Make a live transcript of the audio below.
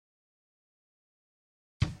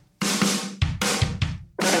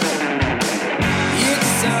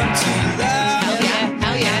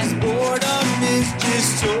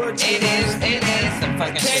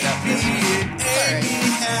fucking shit up. Sorry.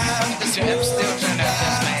 I'm still trying to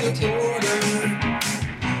adjust my attitude.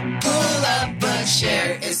 Pull up a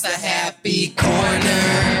chair, it's the happy corner.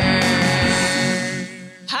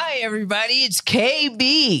 Hi, everybody. It's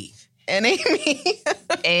KB. And Aimee.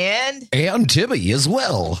 And Timmy as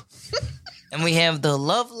well. And we have the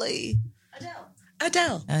lovely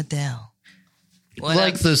Adele. What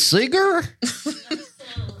Like up? the singer?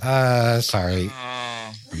 Sorry.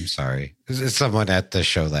 I'm sorry. It's someone at the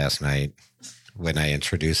show last night when I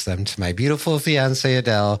introduced them to my beautiful fiance,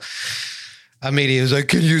 Adele. Aimee was like,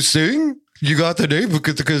 can you sing? You got the name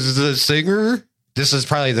because it's a singer? This is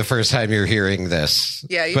probably the first time you're hearing this.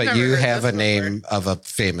 Yeah, but you have a before. name of a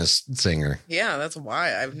famous singer. Yeah, that's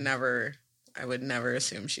why I would never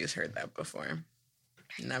assume she's heard that before.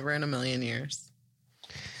 Never in a million years.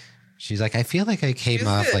 She's like, I feel like I came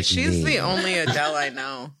off like she's me. the only Adele I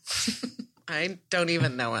know. I don't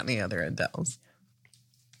even know any other Adeles.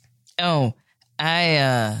 Oh,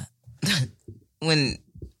 I when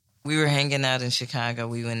we were hanging out in Chicago,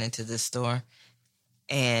 we went into this store,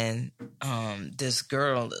 and this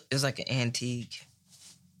girl, it was like an antique,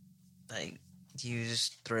 like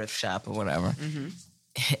used thrift shop or whatever. Mm-hmm.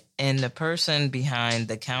 And the person behind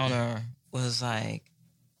the counter was like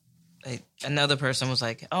another person was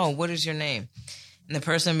like, "Oh, what is your name?" And the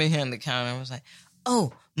person behind the counter was like,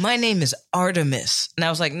 "Oh, my name is Artemis." And I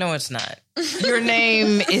was like, "No, it's not. Your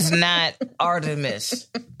name is not Artemis.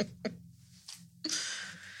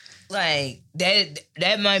 Like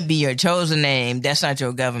that might be your chosen name. That's not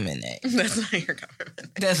your government name. That's not your government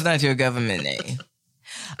name. That's not your government name.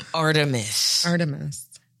 Artemis.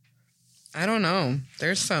 I don't know.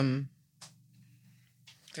 There's some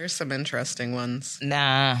interesting ones.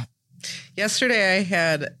 Nah. Yesterday I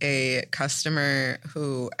had a customer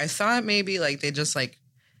who I thought maybe like they just like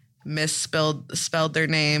spelled their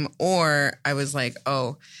name, or I was like,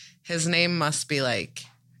 oh, his name must be like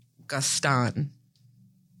Gaston,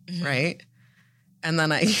 right? And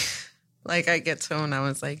then I get to him and I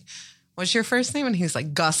was like, what's your first name? And he's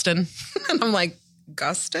like, Gustin. And I'm like,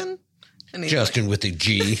 Gustin? And he's Justin with a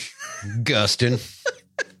G. Gustin.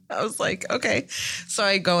 I was like, okay. So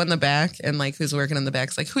I go in the back and like who's working in the back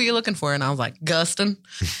is like, who are you looking for? And I was like, Gustin.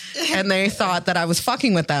 And they thought that I was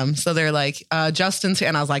fucking with them. So they're like, Justin's here.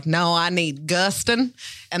 And I was like, no, I need Gustin.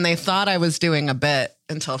 And they thought I was doing a bit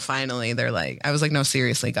until finally they're like, I was like, no,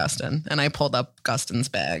 seriously, Gustin. And I pulled up Gustin's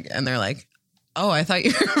bag and they're like, oh, I thought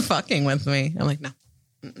you were fucking with me. I'm like, no.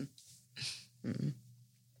 Mm-mm. Mm-mm.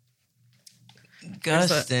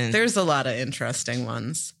 Gustin. There's a lot of interesting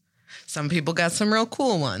ones. Some people got some real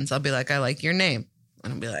cool ones. I'll be like, I like your name.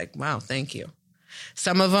 And I'll be like, wow, thank you.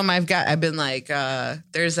 Some of them I've been like,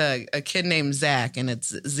 there's a kid named Zach and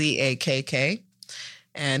it's Zakk.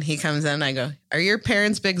 And he comes in and I go, are your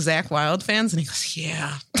parents big Zakk Wylde fans? And he goes,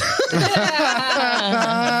 yeah.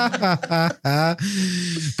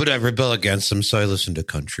 But I rebel against them, so I listen to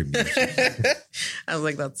country music. I was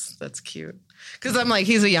like, that's cute. Because I'm like,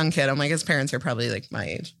 he's a young kid. I'm like, his parents are probably like my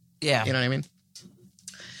age. Yeah. You know what I mean?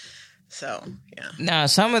 So, yeah. Now,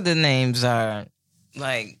 some of the names are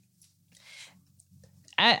like,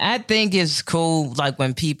 I think it's cool, like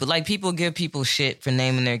when people give people shit for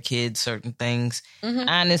naming their kids certain things. Mm-hmm.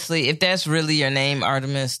 Honestly, if that's really your name,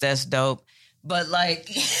 Artemis, that's dope. But like,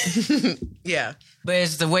 yeah. But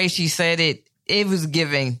it's the way she said it. It was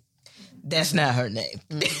giving. That's not her name.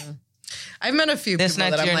 Mm-hmm. I've met a few that's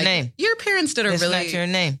people not that your I'm like, name. Your parents did a that's really not your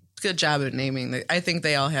name. Good job at naming. I think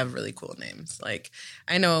they all have really cool names. Like,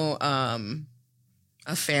 I know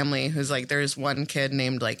a family who's like, there's one kid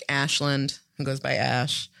named like Ashland who goes by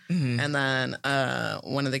Ash. Mm-hmm. And then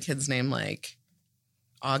one of the kids named like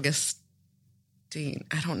Augustine.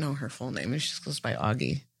 I don't know her full name. She just goes by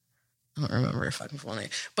Augie. I don't remember her fucking full name.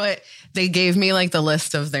 But they gave me like the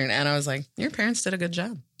list of their, and I was like, your parents did a good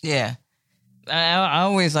job. Yeah. I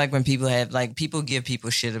always like when people have, like, people give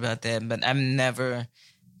people shit about that, but I'm never,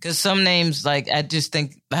 because some names, like, I just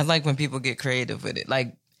think, I like when people get creative with it.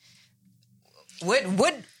 Like,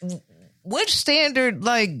 what standard,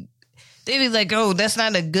 like, they be like, oh, that's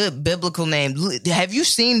not a good biblical name. Have you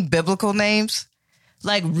seen biblical names?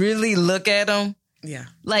 Like, really look at them? Yeah.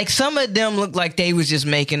 Like, some of them look like they was just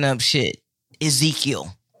making up shit.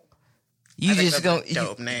 Ezekiel. You just go. A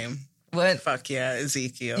dope name. What? Fuck yeah,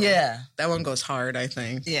 Ezekiel. Yeah. That one goes hard, I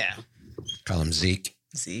think. Yeah. Call him Zeke.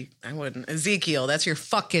 Zeke? I wouldn't. Ezekiel, that's your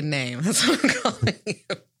fucking name. That's what I'm calling you.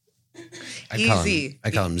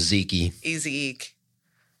 I call him Zeke. Easy Eek.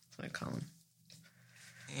 That's what I call him.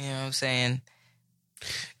 You know what I'm saying?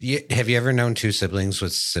 Have you ever known two siblings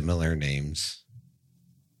with similar names?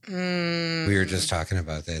 We were just talking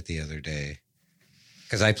about that the other day.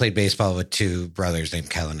 Because I played baseball with two brothers named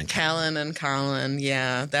Kellen and Callan and Colin.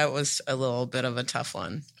 Yeah, that was a little bit of a tough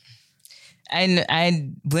one. I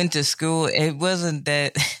went to school. It wasn't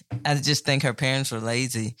that. I just think her parents were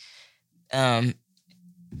lazy. Her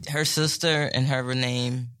sister and her were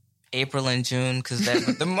named April and June because that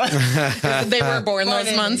was the month they were born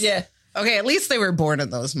those months. Yeah. Okay, at least they were born in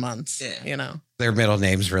those months. Yeah. You know. Their middle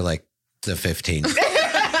names were like the 15th.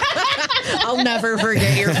 I'll never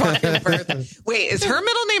forget your fucking birthday. Wait, is her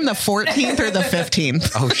middle name the 14th or the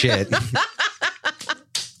 15th? Oh, shit.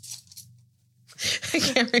 I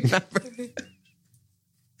can't remember.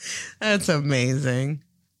 That's amazing.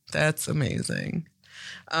 That's amazing.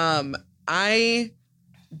 I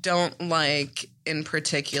don't like, in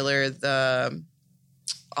particular,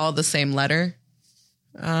 all the same letter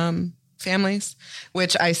families,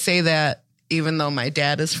 which I say that even though my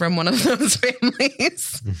dad is from one of those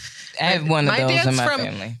families. I have one of those in my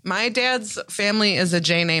family. My dad's family is a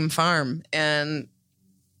J name farm, and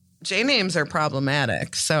J names are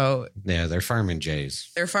problematic. So Yeah, they're farming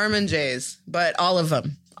Jays. they're farming J's, but all of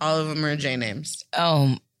them are J names.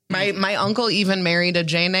 Oh, My uncle even married a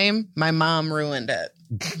J name. My mom ruined it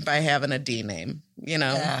by having a D name, you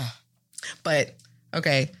know. yeah. But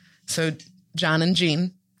okay, so John and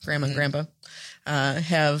Jean, grandma and grandpa,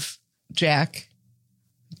 have Jack,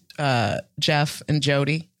 Jeff, and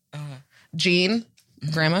Jody. Jean,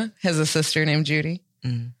 grandma, has a sister named Judy.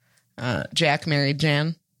 Jack married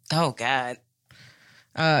Jan. Oh God,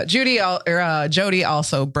 Jody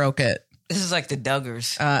also broke it, this is like the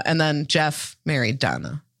Duggars. and then Jeff married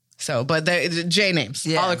Donna. So, but the J names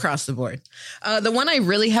all across the board. The one I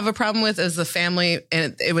really have a problem with is the family,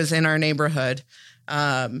 and it was in our neighborhood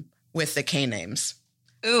with the K names.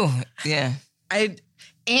 Ooh, yeah.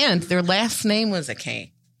 And their last name was a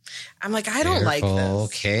K. I'm like, I don't like this.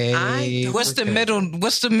 Okay. What's the middle?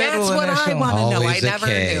 What's the That's middle? what I want to know. I Always a never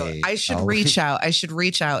K. knew. I should Always.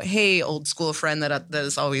 reach out. Hey, old school friend that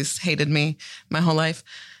has always hated me my whole life.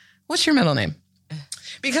 What's your middle name?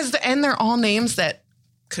 Because they're all names that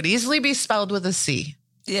could easily be spelled with a C.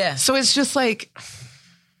 Yeah. So it's just like,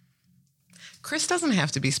 Chris doesn't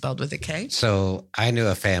have to be spelled with a K. So I knew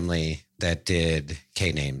a family that did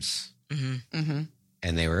K names, and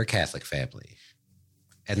they were a Catholic family.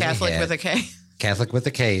 And they Catholic had- with a K. Catholic with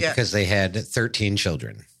a K Yeah. because they had 13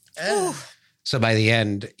 children. So by the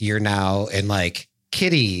end, you're now in like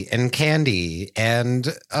Kitty and Candy and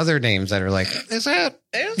other names that are like, is that?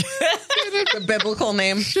 The biblical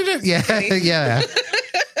name. Yeah, yeah.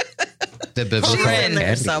 The biblical She's in there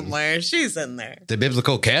candy. somewhere. She's in there. The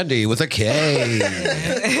biblical candy with a K.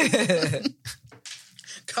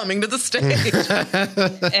 Coming to the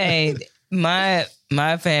stage. Hey, my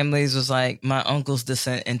family's was like my uncle's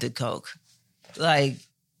descent into coke. Like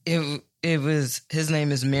it was. His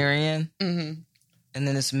name is Marion, and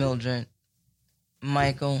then it's Mildred,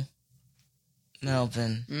 Michael,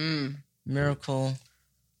 Melvin, Miracle,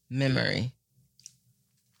 Memory.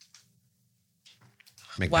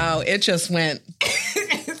 Wow, it just went.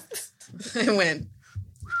 It went.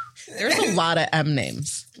 There's a lot of M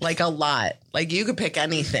names. Like a lot. Like you could pick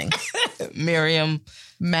anything. Miriam.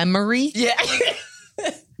 Memory? Yeah.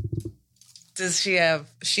 Does she have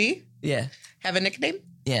Yeah. have a nickname?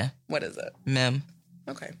 Yeah. What is it? Mem.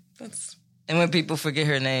 Okay. That's And when people forget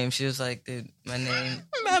her name, she was like, dude, my name.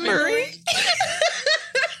 Memory.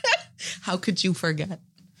 How could you forget?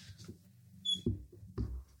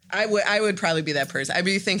 I would probably be that person. I'd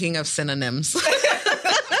be thinking of synonyms.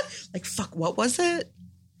 Like, fuck, what was it?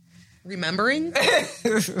 Remembering?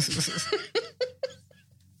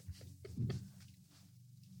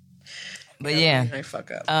 But yeah, I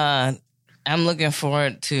fuck up. I'm looking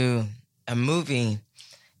forward to a movie.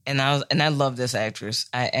 And I love this actress.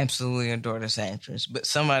 I absolutely adore this actress. But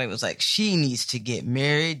somebody was like, she needs to get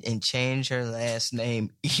married and change her last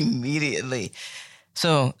name immediately.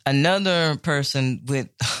 So another person with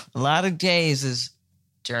a lot of J's is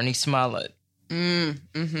Journey Smollett.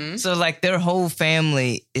 So like their whole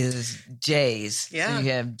family is J's. Yeah. So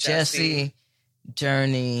you have Jesse,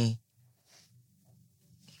 Journey.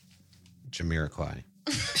 Jamiroquai.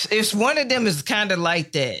 It's one of them is kind of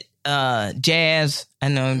like that. Jazz, I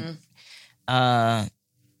know.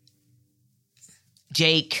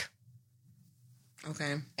 Jake.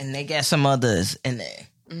 Okay. And they got some others in there.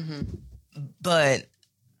 But,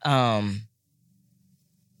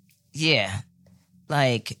 yeah,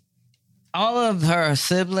 like all of her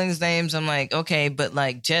siblings' names, I'm like, okay, but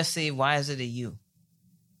like Jesse, why is it a U?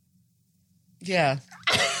 Yeah.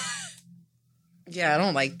 Yeah, I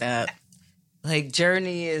don't like that. Like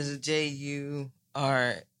Journey is Jurnee.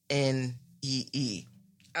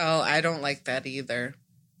 Oh, I don't like that either.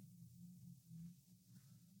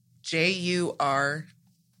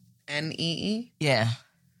 Jurnee? Yeah.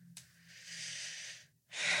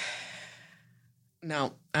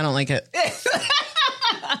 No, I don't like it.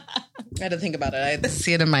 I had to think about it. I had to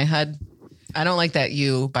see it in my head. I don't like that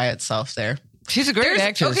U by itself there. She's a great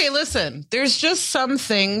actress. Okay, listen. There's just some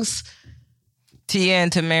things. Tia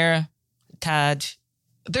and Tamara, Taj.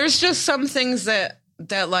 There's just some things that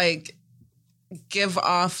like give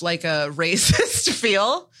off like a racist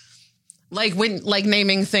feel. Like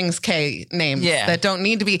naming things K names that don't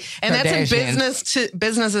need to be. And that's in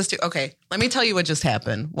businesses too. Okay, let me tell you what just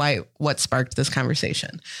happened. What sparked this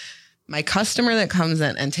conversation. My customer that comes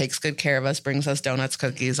in and takes good care of us, brings us donuts,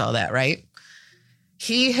 cookies, all that, right?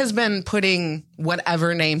 He has been putting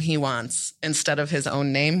whatever name he wants instead of his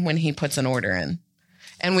own name when he puts an order in.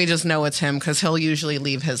 And we just know it's him because he'll usually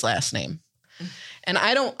leave his last name. And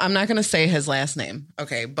I'm not going to say his last name.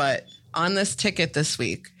 Okay, but on this ticket this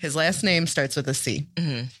week, his last name starts with a C.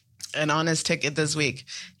 Mm-hmm. And on his ticket this week,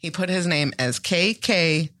 he put his name as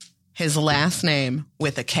KK, his last name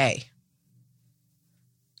with a K.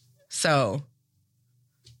 So,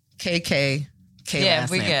 KK,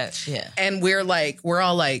 last name. And we're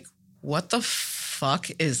all like, what the fuck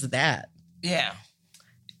is that? Yeah.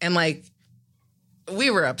 And like, we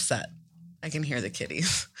were upset. I can hear the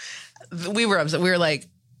kitties. We were upset. We were like,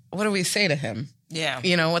 what do we say to him? Yeah.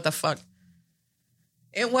 You know, what the fuck?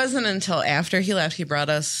 It wasn't until after he left, he brought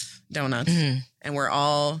us donuts. Mm-hmm. And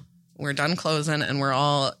we're done closing and we're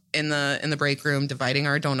all in the break room dividing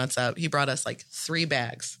our donuts up. He brought us like 3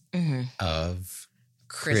 bags of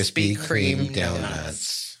Krispy Kreme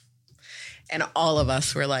donuts. And all of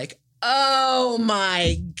us were like, oh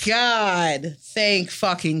my God. Thank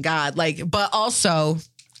fucking God. Like, but also,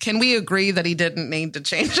 can we agree that he didn't need to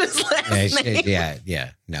change his last name? Yeah.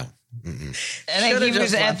 No. Mm-mm. I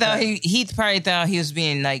think he probably thought he was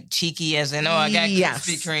being like cheeky as in, I got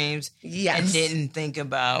Krispy Kremes. Yes. And didn't think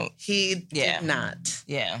about. He did not.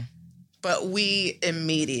 Yeah. But we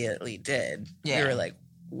immediately did. Yeah. We were like,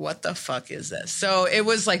 what the fuck is this? So it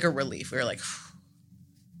was like a relief. We were like,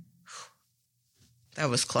 that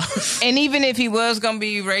was close. And even if he was going to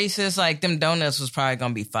be racist, like them donuts was probably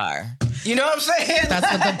going to be fire. You know what I'm saying? That's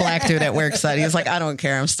what the black dude at work said. He was like, I don't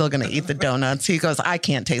care. I'm still going to eat the donuts. He goes, I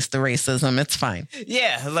can't taste the racism. It's fine.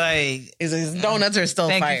 Yeah, like. His donuts are still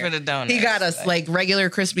thank fire. You for the donuts. He got us like regular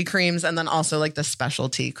Krispy Kremes and then also like the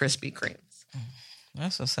specialty Krispy Kremes.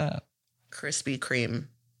 That's what's up. Krispy Kreme.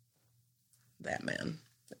 That man.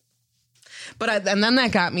 But and then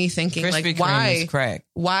that got me thinking, Krispy like,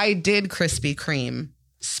 why did Krispy Kreme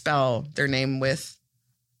spell their name with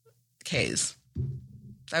K's?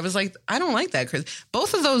 I was like, I don't like that.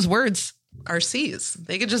 Both of those words are C's.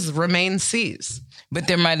 They could just remain C's. But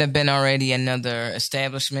there might have been already another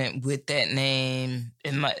establishment with that name.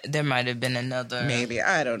 There might have been another. Maybe.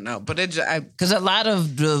 I don't know. But because a lot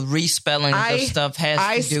of the respelling of stuff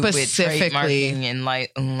has to do with trademarking and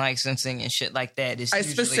licensing and shit like that.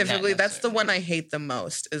 That's the one I hate the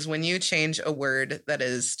most is when you change a word that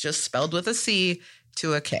is just spelled with a C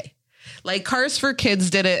to a K. Like Cars for Kids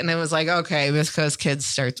did it, and it was like, okay, because kids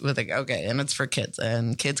starts with a, okay, and it's for kids,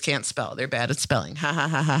 and kids can't spell. They're bad at spelling. Ha, ha,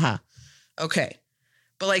 ha, ha, ha. Okay.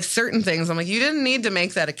 But like certain things, I'm like, you didn't need to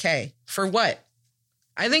make that a K. For what?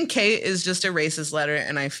 I think K is just a racist letter,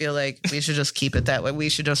 and I feel like we should just keep it that way. We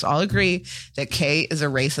should just all agree that K is a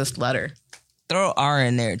racist letter. Throw R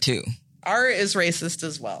in there, too. R is racist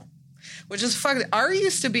as well, which is fucked. R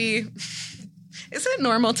used to be, is it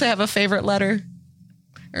normal to have a favorite letter?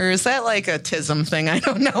 Or is that like a tism thing? I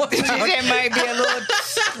don't know about. It might be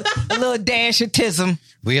a little dash of tism.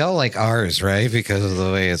 We all like R's, right? Because of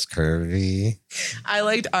the way it's curvy. I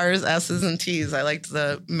liked R's, S's, and T's. I liked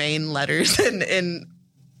the main letters in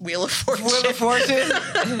Wheel of Fortune. Wheel of Fortune.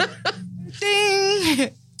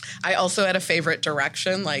 Ding. I also had a favorite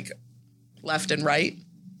direction, like left and right.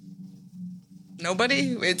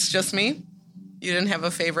 Nobody? It's just me? You didn't have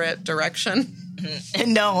a favorite direction?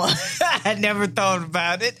 No, I never thought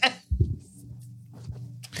about it.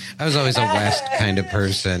 I was always a West kind of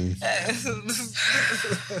person.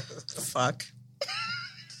 Fuck.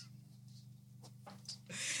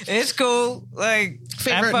 It's cool. Like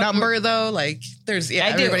favorite number though? Like there's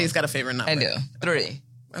everybody's got a favorite number. I do. 3.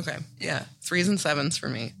 Okay. Yeah. 3s and 7s for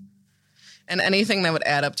me. And anything that would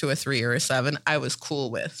add up to a 3 or a 7, I was cool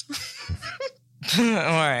with. All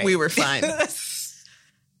right. We were fine.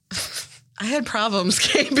 I had problems,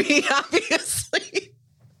 KB, obviously.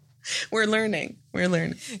 We're learning.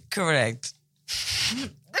 Correct.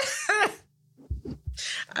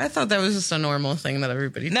 I thought that was just a normal thing that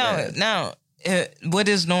everybody did. No. What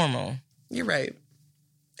is normal? You're right.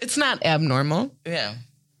 It's not abnormal. Yeah.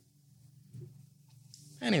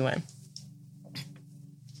 Anyway.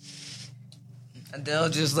 Adele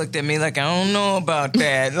just looked at me like, I don't know about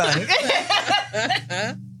that.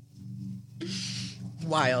 Like,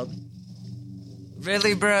 Wild.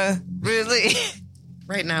 really, bruh? Really?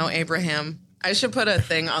 Right now, Abraham, I should put a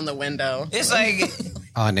thing on the window. It's like...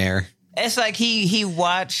 On air. It's like he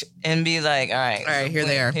watch and be like, all right, here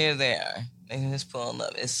they are. Here they are. They just pulling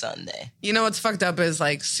up. It's Sunday. You know what's fucked up is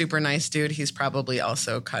like super nice dude. He's probably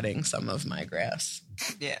also cutting some of my grass.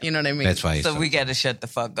 Yeah. You know what I mean? That's why. So we got to shut the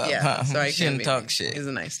fuck up. Yeah. Huh? So I We shouldn't can't talk shit. He's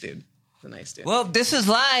a nice dude. Well, this is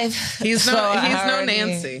live. He's So no I already-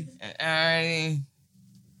 Nancy. I already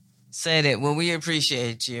said it. Well, we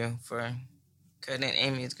appreciate you for cutting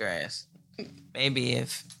Amy's grass. Maybe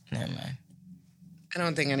if... Never mind. I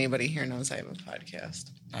don't think anybody here knows I have a podcast.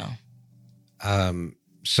 Oh.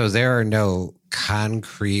 So there are no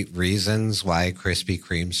concrete reasons why Krispy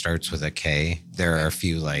Kreme starts with a K. There are a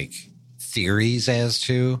few like theories as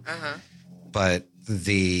to, but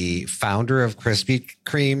the founder of Krispy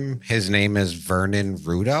Kreme, his name is Vernon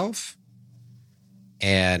Rudolph,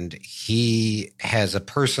 and he has a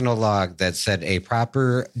personal log that said a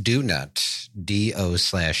proper donut,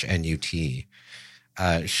 DO/NUT,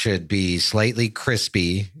 should be slightly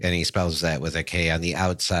crispy, and he spells that with a K on the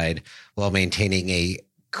outside, while maintaining a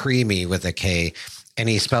creamy with a K, and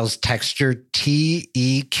he spells texture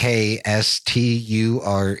TEKSTURE.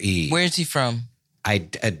 Where's he from?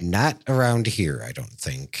 Not around here, I don't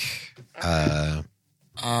think. I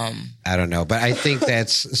don't know, but I think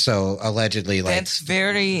that's so allegedly like That's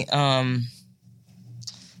very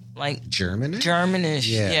like Germanish.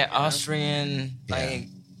 Yeah, Austrian, like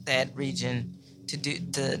that region to do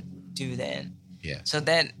that. Yeah. So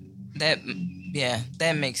that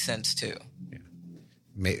makes sense too.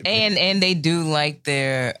 Yeah. And they do like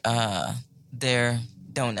their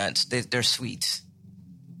donuts, their sweets.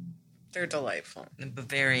 They're delightful. The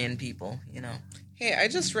Bavarian people, you know. Hey, I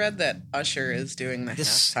just read that Usher is doing the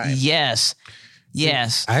halftime.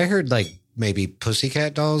 Yes. I heard like maybe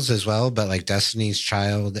Pussycat Dolls as well, but like Destiny's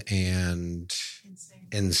Child and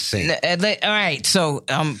NSYNC. All right, so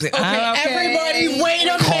Everybody, wait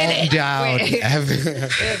a Calm minute. down.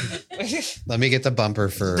 Let me get the bumper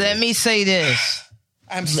for. Let me say this.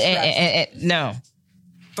 I'm stressed. No.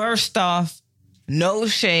 First off, no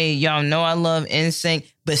shade. Y'all know I love NSYNC,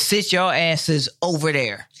 but sit your asses over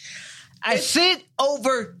there. Sit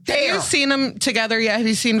over there. Have you seen them together yet? Have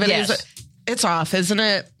you seen videos? Yes. It's off, isn't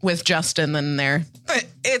it? With Justin in there.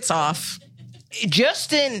 It's off.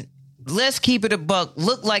 Justin, let's keep it a buck,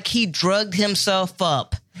 looked like he drugged himself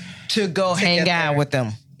up to go hang out with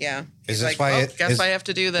them. Yeah. Is He's this like, why? guess I have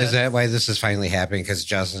to do this. Is that why this is finally happening? Because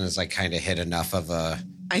Justin is like kind of hit enough of a.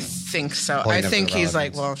 I think so. Point I of think he's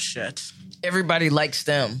like, irrelevance. well, shit. Everybody likes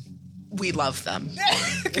them. We love them.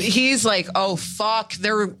 He's like, oh, fuck.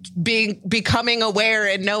 They're becoming aware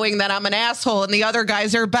and knowing that I'm an asshole and the other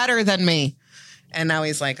guys are better than me. And now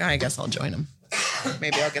he's like, I guess I'll join them.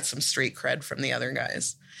 Maybe I'll get some street cred from the other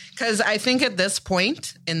guys. Because I think at this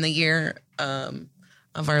point in the year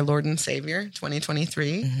of our Lord and Savior,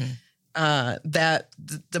 2023, that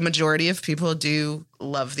the majority of people do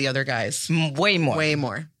love the other guys. Way more.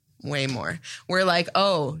 Way more. We're like,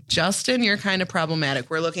 oh, Justin, you're kind of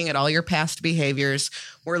problematic. We're looking at all your past behaviors.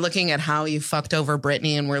 We're looking at how you fucked over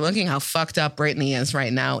Britney, and we're looking how fucked up Britney is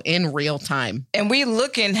right now in real time. And we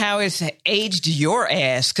looking how it's aged your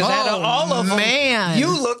ass. Because out of all of them, man.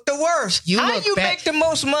 you look the worst. How look you bad. make the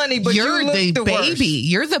most money, but You're you look the the baby. worst.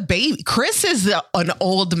 You're the baby. Chris is an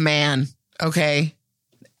old man. Okay.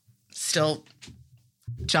 Still,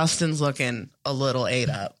 Justin's looking a little ate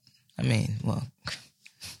up. I mean, well,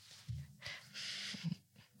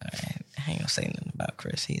 all right. I ain't gonna say nothing about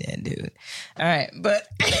Chris. He that dude. All right, but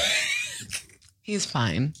He's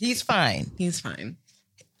fine. he's fine. He's fine.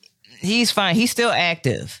 He's fine. He's still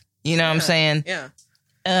active. You know what I'm saying? Yeah.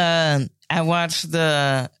 I watched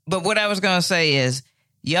but what I was gonna say is,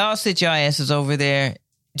 y'all sit your asses over there.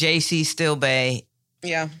 JC still bay.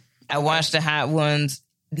 Yeah. I watched the Hot Ones.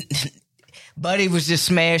 Buddy was just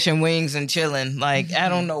smashing wings and chilling. Like, I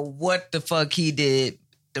don't know what the fuck he did.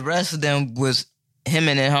 The rest of them was him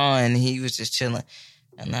and Han. He was just chilling.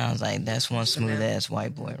 And I was like, that's one smooth ass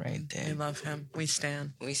white boy right We there. love him. We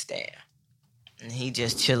stand. We stand. And he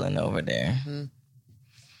just chilling over there.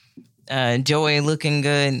 Joey looking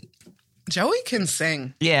good. Joey can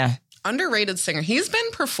sing. Yeah. Underrated singer. He's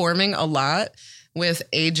been performing a lot with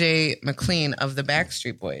AJ McLean of the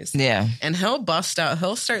Backstreet Boys. Yeah. And he'll bust out.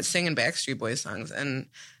 He'll start singing Backstreet Boys songs. And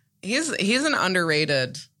he's an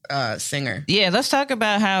underrated singer. Yeah, let's talk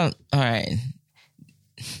about how, all right.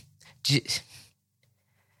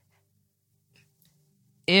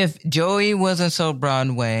 if Joey wasn't so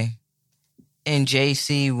Broadway and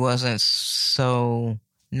JC wasn't so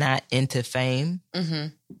not into fame,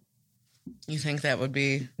 you think that would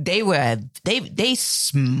be? They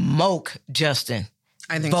smoke Justin.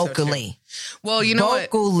 I think vocally. So too. Well, you know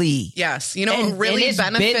vocally. What? Yes, you know what really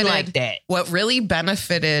benefited like that. What really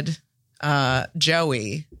benefited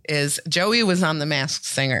Joey is Joey was on The Masked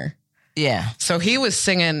Singer. Yeah. So he was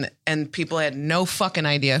singing and people had no fucking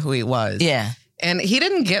idea who he was. Yeah. And he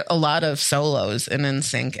didn't get a lot of solos in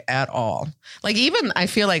NSYNC at all. Like even I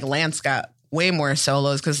feel like Lance got way more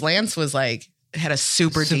solos because Lance was like had a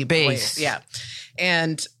super deep bass. voice. Yeah.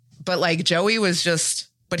 But like Joey was just,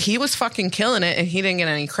 but he was fucking killing it and he didn't get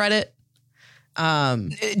any credit.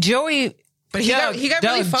 Joey, but he got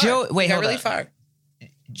really far. He got really far.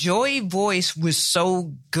 Joey's voice was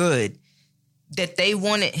so good that they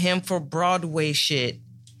wanted him for Broadway shit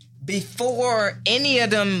before any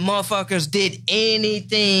of them motherfuckers did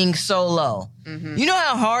anything solo. Mm-hmm. You know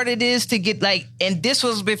how hard it is to get like, and this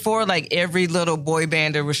was before like every little boy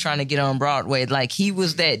bander was trying to get on Broadway. Like he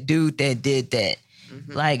was that dude that did that.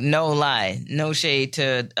 Mm-hmm. Like no lie, no shade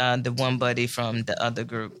to the one buddy from the other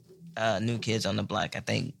group, New Kids on the Block. I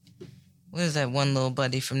think. What is that one little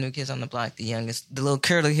buddy from New Kids on the Block? The youngest, the little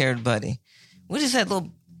curly haired buddy. What is that little?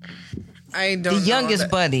 I don't know. The youngest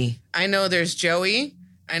buddy. I know there's Joey.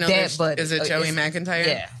 I know that buddy. Is it Joey McIntyre?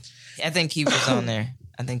 Yeah. I think he was on there.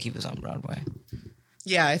 I think he was on Broadway.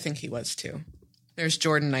 Yeah, I think he was too. There's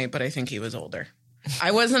Jordan Knight, but I think he was older.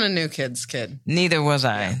 I wasn't a New Kids kid. Neither was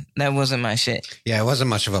I. Yeah. That wasn't my shit. Yeah, I wasn't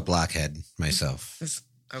much of a blockhead myself.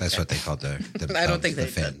 Okay. That's what they called the I don't think the they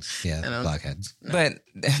fans. did. Yeah, blockheads. No. But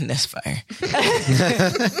that's fire.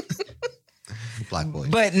 Black boys.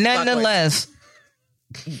 But nonetheless,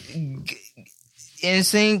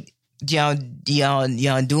 NSYNC, y'all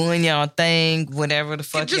doing y'all thing, whatever the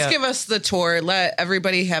fuck. Just give us the tour. Let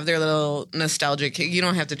everybody have their little nostalgic. You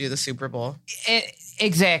don't have to do the Super Bowl.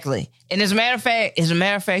 Exactly. And as a matter of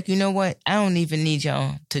fact, you know what? I don't even need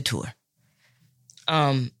y'all to tour.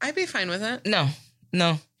 I'd be fine with it. No.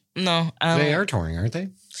 They are touring, aren't they?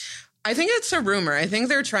 I think it's a rumor. I think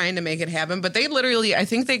they're trying to make it happen, but they literally, I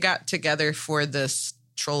think they got together for this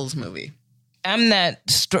Trolls movie. I'm not.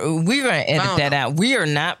 We're going to edit that out. We are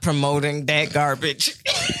not promoting that garbage.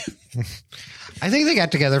 I think they got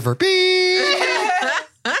together for beep.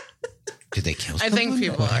 Did they kill someone? I think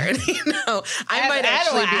people already know.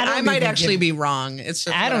 I might actually be wrong. It's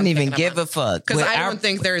just I don't even give a fuck. Because I don't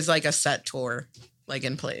think there's like a set tour like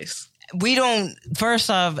in place. We don't. First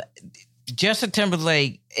off, Justin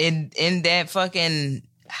Timberlake in that fucking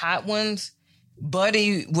Hot Ones,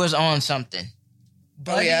 Buddy was on something.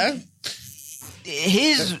 Buddy, yeah.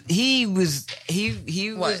 He was a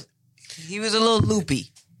little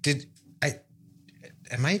loopy.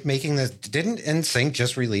 Am I making this? Didn't NSYNC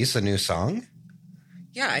just release a new song?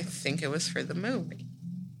 Yeah, I think it was for the movie.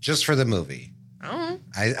 Just for the movie. Oh,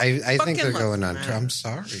 I think they're going on. I'm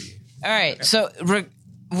sorry. All right, so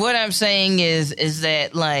what I'm saying is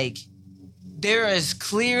that like there is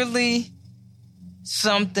clearly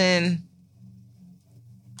something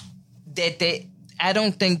that I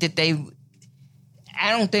don't think they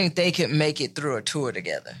could make it through a tour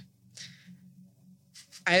together.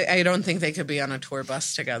 I don't think they could be on a tour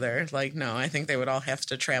bus together. Like, no, I think they would all have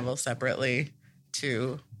to travel separately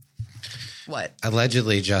to what?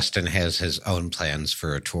 Allegedly, Justin has his own plans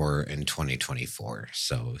for a tour in 2024,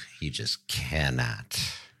 so he just cannot.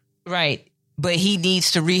 Right, but he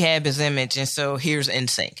needs to rehab his image, and so here's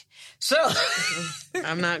NSYNC. So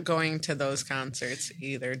I'm not going to those concerts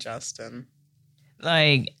either, Justin.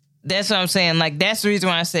 Like, that's what I'm saying. Like, that's the reason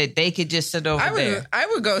why I said they could just sit over there. I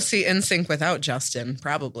would go see NSYNC without Justin,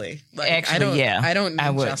 probably. Like, actually, I don't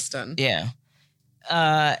need Justin. Yeah.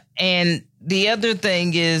 And the other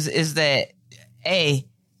thing is that, hey,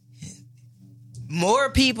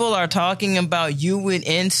 more people are talking about you with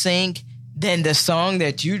NSYNC than the song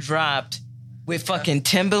that you dropped with fucking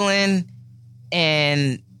Timbaland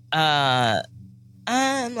and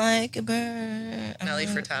I'm like a bird. Nelly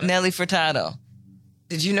Furtado.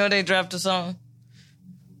 Did you know they dropped a song?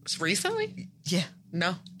 Recently? Yeah.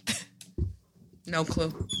 No. No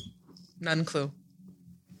clue. None clue.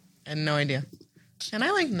 I had no idea. And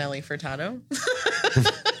I like Nelly Furtado.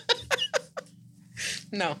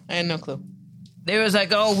 No, I had no clue. They was like,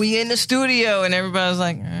 oh, we in the studio. And everybody was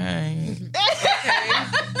like, all right.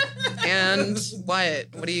 Okay. And what?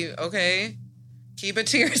 What do you, okay. Keep it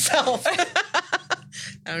to yourself. I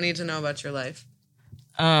don't need to know about your life.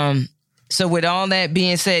 So with all that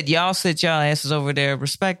being said, y'all sit y'all asses over there.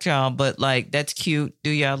 Respect y'all, but like that's cute. Do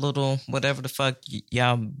y'all little whatever the fuck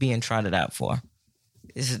y'all being trotted out for.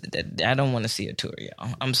 I don't want to see a tour,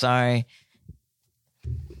 y'all. I'm sorry.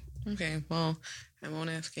 Okay, well, I won't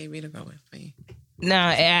ask Aimee to go with me. No,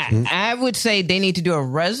 I would say they need to do a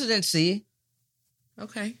residency.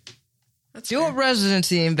 Okay. Do a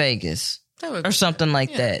residency in Vegas or something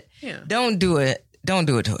like that. Yeah. Don't do it. Don't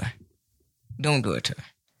do a tour. Don't do a tour.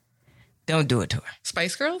 Don't do a tour.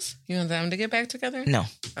 Spice Girls? You want them to get back together? No.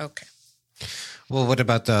 Okay. Well, what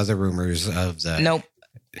about the other rumors of the... Nope.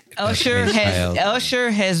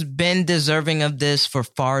 Usher has been deserving of this for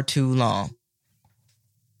far too long.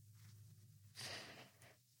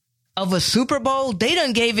 Of a Super Bowl, they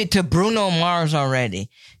done gave it to Bruno Mars already.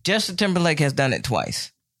 Justin Timberlake has done it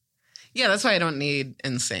twice. Yeah, that's why I don't need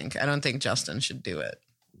NSYNC. I don't think Justin should do it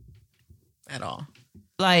at all.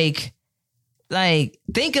 Like,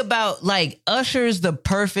 think about, Usher's the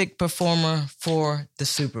perfect performer for the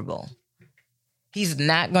Super Bowl. He's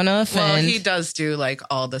not going to offend. Well, he does do,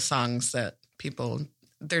 all the songs that people,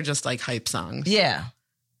 they're just, hype songs. Yeah.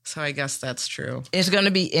 So I guess that's true. It's going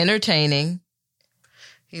to be entertaining.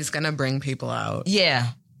 He's going to bring people out. Yeah.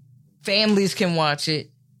 Families can watch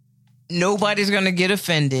it. Nobody's going to get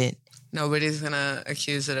offended. Nobody's going to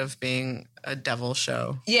accuse it of being a devil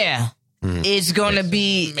show. Yeah. It's going to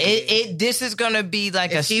be, this is going to be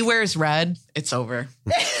if he wears red, it's over.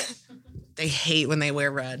 They hate when they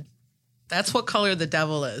wear red. That's what color the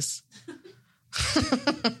devil is.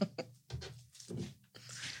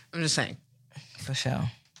 I'm just saying. For sure.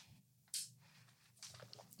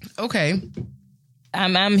 Okay.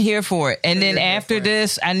 I'm here for it. And then after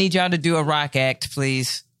this, I need y'all to do a rock act,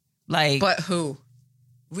 please. But who?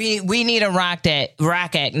 We need a rock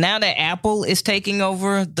act. Now that Apple is taking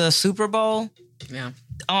over the Super Bowl, yeah,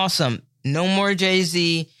 awesome. No more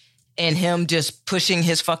Jay-Z and him just pushing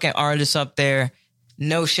his fucking artists up there.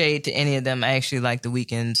 No shade to any of them. I actually like the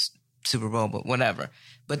Weeknd's Super Bowl, but whatever.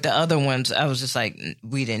 But the other ones, I was just like,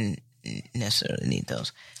 we didn't necessarily need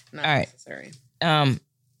those. Not all right. Necessary.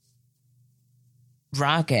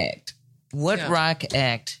 Rock act. What rock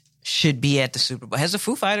act should be at the Super Bowl? Has the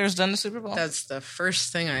Foo Fighters done the Super Bowl? That's the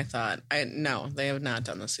first thing I thought. No, they have not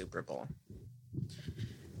done the Super Bowl.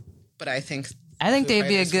 But I think they'd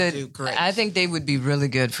be a good. I think they would be really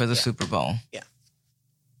good for the Super Bowl. Yeah,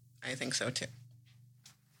 I think so too.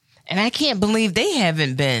 And I can't believe they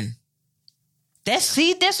haven't been. That's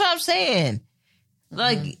what I'm saying.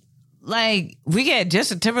 Like we got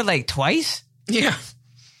Justin Timberlake twice. Yeah.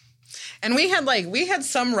 And we had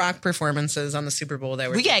some rock performances on the Super Bowl that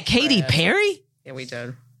were. We got Katy Perry? Yeah, we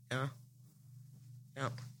did. Yeah. Yeah.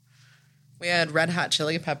 We had Red Hot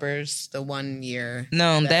Chili Peppers the one year.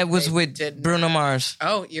 No, that was with Bruno Mars.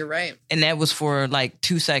 Oh, you're right. And that was for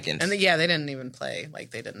 2 seconds. And they didn't even play.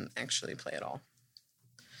 They didn't actually play at all.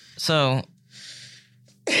 So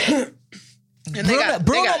and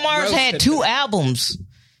Bruno Mars had 2 albums.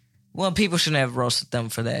 Well, people shouldn't have roasted them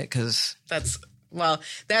for that because that's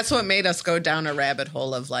what made us go down a rabbit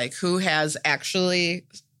hole of who has actually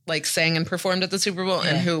sang and performed at the Super Bowl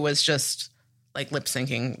and who was just lip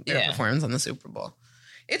syncing their performance on the Super Bowl.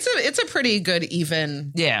 It's a pretty good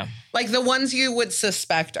even. Yeah. The ones you would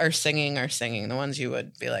suspect are singing. The ones you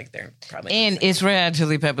would be they're probably. And it's Red Hot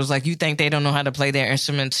Chili Peppers. You think they don't know how to play their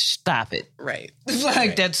instruments? Stop it. Right.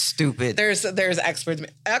 That's stupid. There's experts.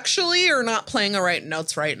 Actually, you're not playing the right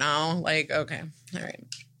notes right now. Okay. All right.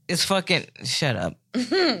 It's fucking shut up.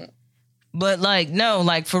 But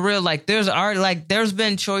no, for real, there's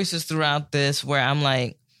been choices throughout this where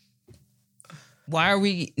I'm why are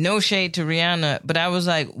we, no shade to Rihanna, but I was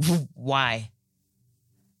why?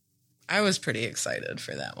 I was pretty excited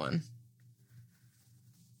for that one.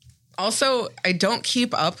 Also, I don't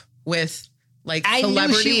keep up with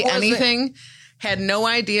celebrity anything. Had no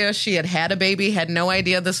idea she had a baby. Had no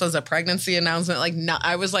idea this was a pregnancy announcement.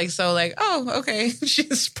 I was oh, okay,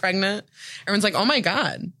 she's pregnant. Everyone's oh my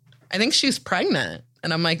God, I think she's pregnant.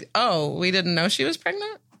 And I'm oh, we didn't know she was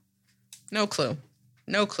pregnant? No clue.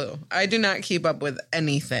 I do not keep up with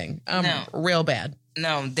anything. Real bad.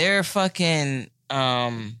 No, they're fucking,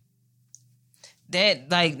 have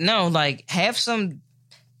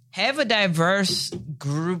a diverse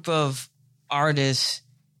group of artists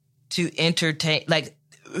to entertain.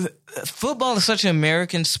 Football is such an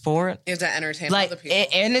American sport. You have to entertain all the people.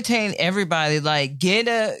 Entertain everybody. Get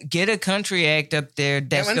a country act up there.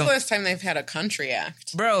 When's the last time they've had a country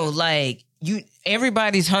act? Bro,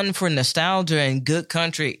 everybody's hunting for nostalgia and good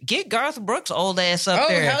country. Get Garth Brooks' old ass up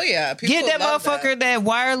there. Oh, hell yeah. Get that motherfucker that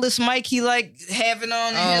wireless mic he having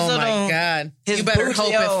on. Oh, my God. You better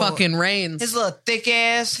hope it fucking rains. His little thick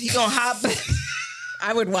ass. He gonna hop.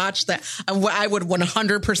 I would watch that. I would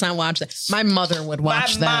 100% watch that. My mother would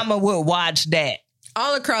watch that. My mama would watch that.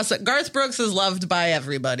 All across it. Garth Brooks is loved by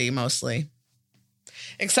everybody, mostly.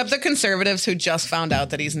 Except the conservatives who just found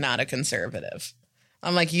out that he's not a conservative.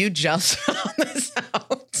 I'm like, you just found this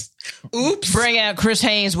out. Oops. Bring out Chris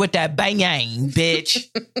Haynes with that bang, bitch.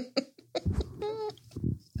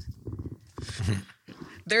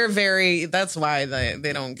 They're very, that's why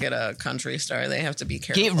they don't get a country star. They have to be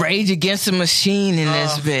careful. Get Rage Against the Machine in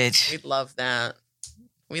this bitch. We'd love that.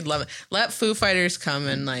 We'd love it. Let Foo Fighters come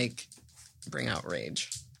and like bring out Rage.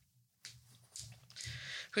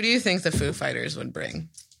 Who do you think the Foo Fighters would bring?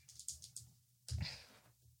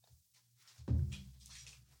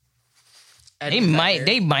 They might,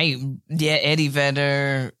 yeah, Eddie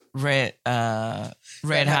Vedder, Red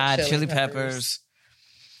Hot Chili Peppers.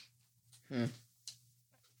 You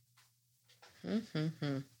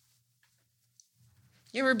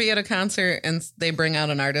ever be at a concert and they bring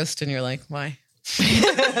out an artist and you're like, why?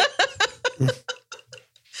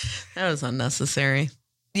 That was unnecessary.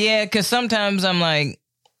 Yeah, because sometimes I'm like,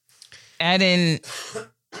 I didn't,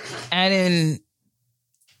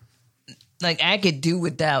 like, I could do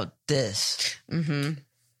without this. You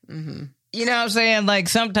know what I'm saying? Like,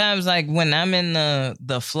 sometimes, like, when I'm in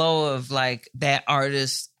the flow of, like, that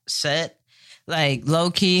artist set, like,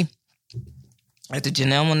 low-key, at the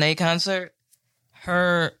Janelle Monáe concert,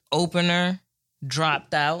 her opener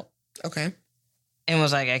dropped out. Okay. And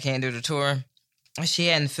was like, I can't do the tour. She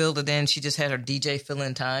hadn't filled it in. She just had her DJ fill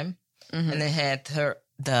in time. And then had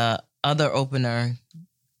the other opener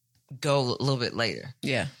go a little bit later.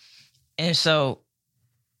 Yeah. And so,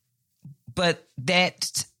 but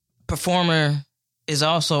that performer is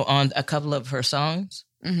also on a couple of her songs.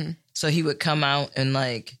 So he would come out and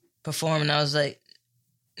like perform, and I was like,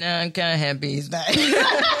 no, I'm kind of happy he's back.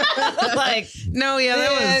 Like, no, yeah,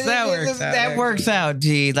 that works out,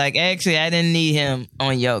 G. Like, actually, I didn't need him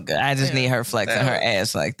on yoga. I just need her flexing her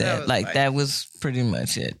ass like that. That was pretty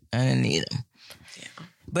much it. I didn't need him. Yeah.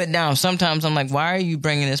 But now, sometimes I'm like, why are you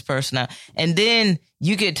bringing this person out? And then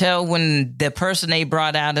you could tell when the person they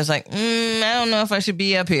brought out is like, I don't know if I should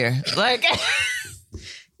be up here. Like,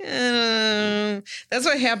 that's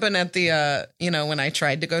what happened at the, when I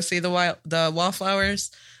tried to go see the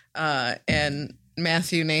Wallflowers, and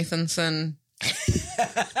Matthew Nathanson.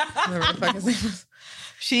 Whatever the fuck his name was.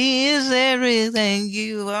 She is everything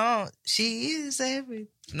you want. She is everything.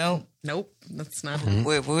 Nope. That's not.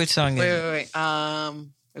 Which song is it? Wait.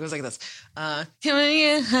 It goes like this. Oh,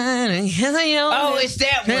 it's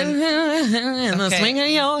that one. And the swing of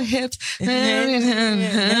your hips.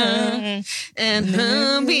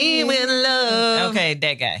 And be with love. Okay,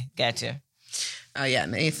 that guy. Gotcha. Yeah,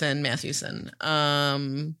 Nathan Matthewson.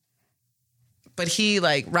 But he,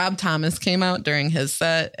 like, Rob Thomas came out during his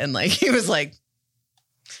set, and, like, he was like,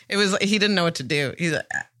 he didn't know what to do. He's like,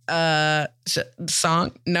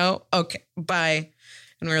 song? No? Okay, bye.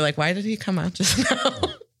 And we were like, why did he come out just now?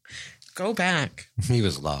 Go back. He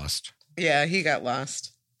was lost. Yeah, he got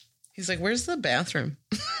lost. He's like, where's the bathroom?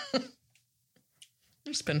 I've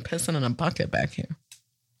just been pissing in a bucket back here.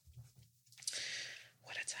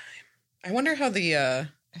 What a time. I wonder how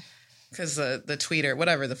because the tweeter,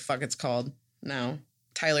 whatever the fuck it's called now,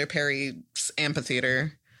 Tyler Perry's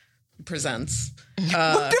Amphitheater presents.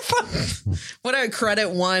 What the fuck? What a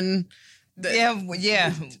credit one.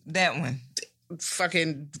 Yeah, that one.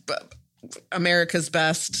 Fucking America's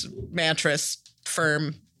best mattress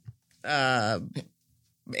firm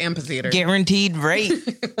amphitheater. Guaranteed rate.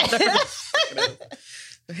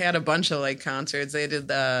 They had a bunch of like concerts. They did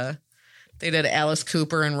Alice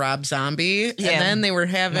Cooper and Rob Zombie. And then they were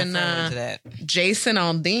having Jason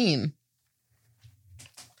Aldean.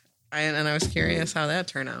 And I was curious how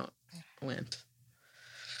that went.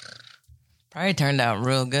 Probably turned out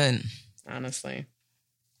real good. Honestly.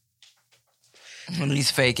 These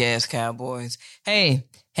fake ass cowboys. Hey,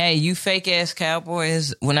 you fake ass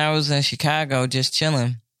cowboys. When I was in Chicago just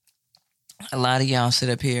chilling, a lot of y'all sit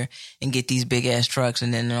up here and get these big ass trucks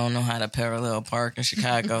and then they don't know how to parallel park in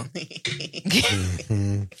Chicago.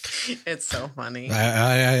 It's so funny.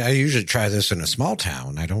 I usually try this in a small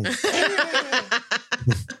town. I don't.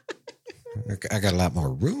 I got a lot more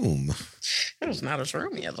room. It was not as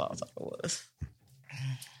roomy as I thought it was.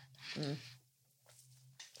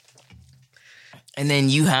 And then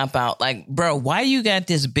you hop out. Like, bro, why you got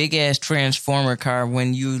this big ass transformer car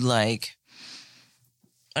when you like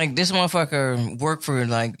this motherfucker work for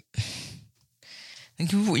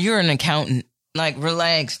you're an accountant. Like,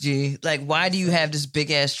 relax, G. Like, why do you have this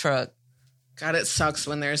big ass truck? God, it sucks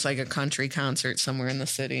when there's like a country concert somewhere in the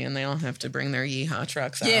city and they all have to bring their yeehaw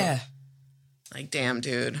trucks out. Yeah. Like, damn,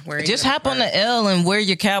 dude. Just hop on the L and wear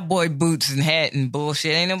your cowboy boots and hat and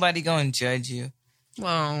bullshit. Ain't nobody gonna judge you.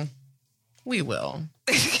 Well, We will.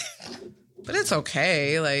 But it's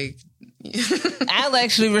okay. Like, I'll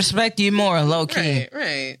actually respect you more, low key.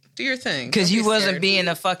 Right. Do your thing. Because you wasn't scared. being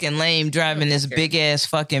a fucking lame driving this big ass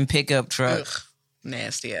fucking pickup truck. Ugh,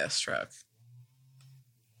 nasty ass truck.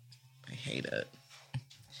 I hate it.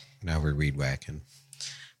 Now we're weed whacking.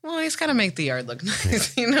 Well, he's got to make the yard look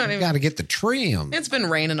nice. You know what I mean? Got to get the trim. It's been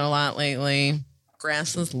raining a lot lately.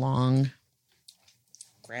 Grass is long.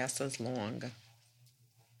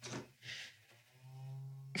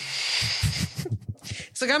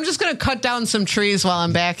 It's like, I'm just going to cut down some trees while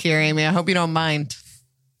I'm back here, Aimee. I hope you don't mind.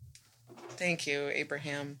 Thank you,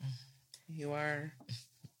 Abraham. You are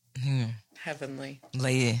heavenly.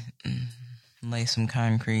 Lay some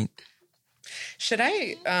concrete. Should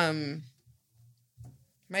I,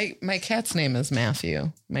 my cat's name is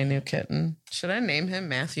Matthew, my new kitten. Should I name him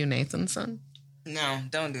Matthew Nathanson? No,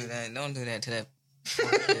 don't do that. Don't do that to that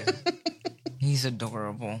poor kid. He's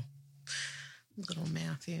adorable. Little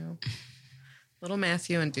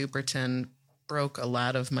Matthew and Duperton broke a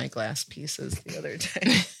lot of my glass pieces the other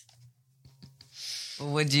day.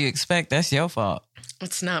 What'd you expect? That's your fault.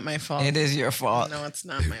 It's not my fault. It is your fault. No, it's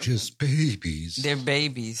not They're my fault. just babies. They're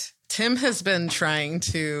babies. Tim has been trying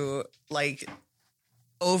to like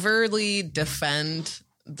overly defend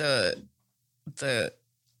the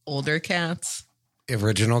older cats.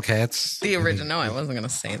 Original cats. The original. No, I wasn't going to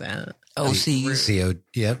say that. OCs.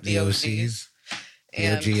 The OCs. The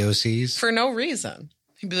And OGOCs. for no reason.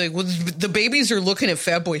 He'd be like, well, the babies are looking at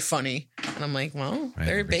Fat Boy funny. And I'm like, well, I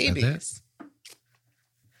they're never said babies.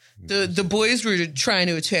 The boys were trying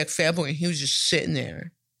to attack Fat Boy and he was just sitting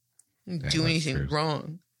there. Didn't do anything true.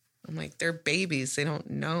 wrong. I'm like, they're babies. They don't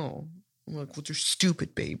know. I'm like, well, they're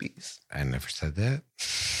stupid babies. I never said that.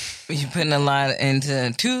 You're putting a lot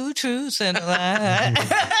into two truths and a lie.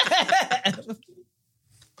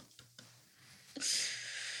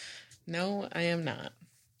 No, I am not.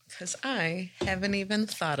 Because I haven't even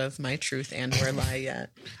thought of my truth and or lie yet.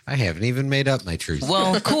 I haven't even made up my truth.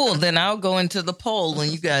 Well, cool. Then I'll go into the poll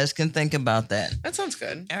and you guys can think about that. That sounds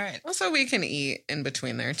good. All right. Also, we can eat in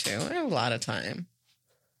between there, too. I have a lot of time.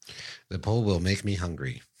 The poll will make me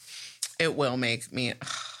hungry. It will make me...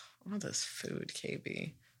 all this food,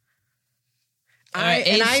 KB.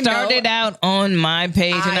 It started out on my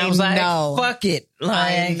page and I was like, fuck it.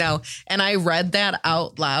 I know. And I read that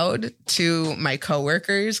out loud to my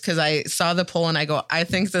coworkers because I saw the poll and I go, I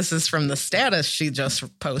think this is from the status she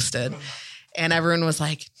just posted. And everyone was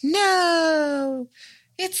like, no,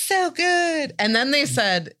 it's so good. And then they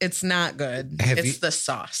said, it's not good. It's the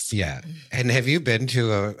sauce. Yeah. And have you been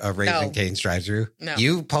to a Raising Cane's drive-thru? No.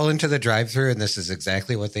 You pull into the drive-thru and this is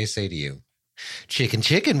exactly what they say to you.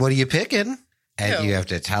 Chicken, what are you picking? And you have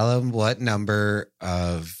to tell them what number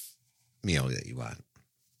of meal that you want.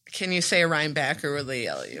 Can you say a rhyme back or will they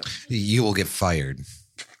yell at you? You will get fired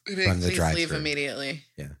from the drive-thru. Leave immediately.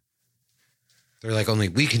 Yeah. They're like, only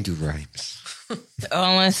we can do rhymes.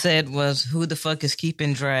 All I said was, who the fuck is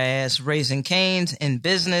keeping dry ass Raising Cane's in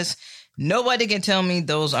business? Nobody can tell me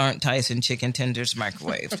those aren't Tyson chicken tenders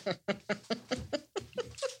microwaved.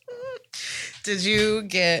 Did you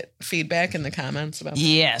get feedback in the comments about that?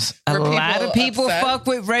 Yes. A lot of people upset? fuck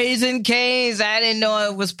with Raising Cane's. I didn't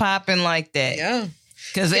know it was popping like that. Yeah.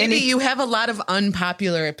 Because Maybe you have a lot of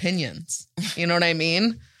unpopular opinions. You know what I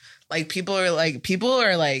mean? Like people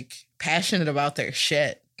are like passionate about their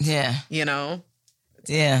shit. Yeah. You know?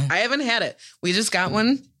 Yeah. I haven't had it. We just got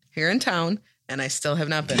one here in town and I still have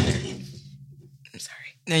not been there. I'm sorry.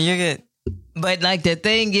 No, you're good. But like the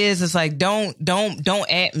thing is, it's like don't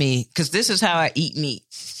at me because this is how I eat meat.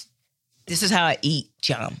 This is how I eat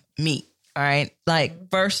meat. All right.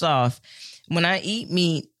 Like first off, when I eat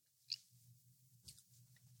meat,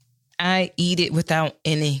 I eat it without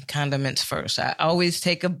any condiments first. I always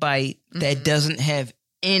take a bite that doesn't have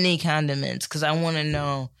any condiments because I want to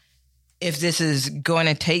know if this is going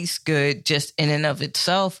to taste good just in and of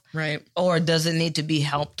itself, right? Or does it need to be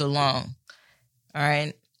helped along? All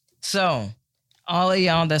right. So all of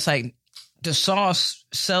y'all that's like, the sauce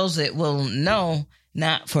sells it, will know,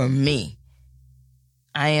 not for me.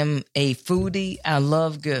 I am a foodie. I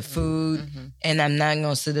love good food. And I'm not going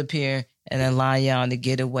to sit up here and allow y'all to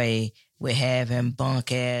get away with having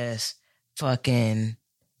bunk ass fucking,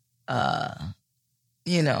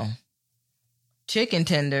 chicken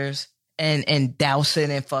tenders and douse it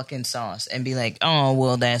in fucking sauce and be like, oh,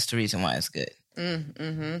 well, that's the reason why it's good.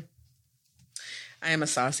 I am a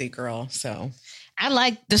saucy girl, so. I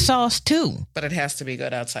like the sauce too. But it has to be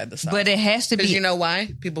good outside the sauce. But it has to be. Because you know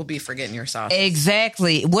why? People be forgetting your sauce.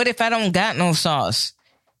 Exactly. What if I don't got no sauce?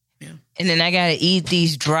 Yeah. And then I got to eat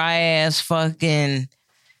these dry ass fucking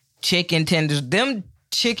chicken tenders. Them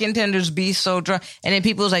chicken tenders be so dry? And then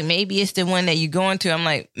people was like, maybe it's the one that you're going to. I'm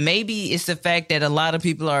like, maybe it's the fact that a lot of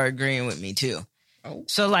people are agreeing with me too. Oh.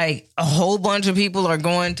 So like a whole bunch of people are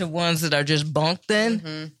going to ones that are just bunked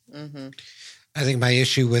then. I think my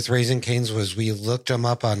issue with Raising Cane's was we looked them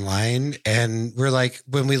up online and we're like,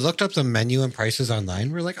 when we looked up the menu and prices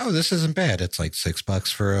online, we're like, oh, this isn't bad. It's like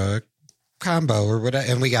 $6 for a combo or whatever.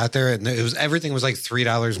 And we got there and everything was like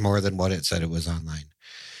 $3 more than what it said it was online.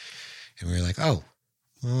 And we were like, oh,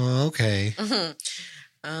 okay.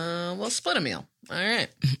 We'll split a meal. All right.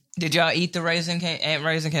 Did y'all eat the Raising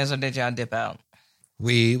Cane's or did y'all dip out?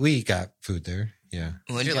 We got food there. Yeah.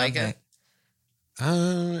 Did you like it?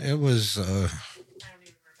 It was, I don't even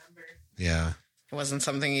remember. yeah. It wasn't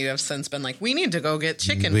something you have since been like, we need to go get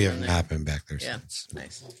chicken. We from have there. not been back there Yeah, since.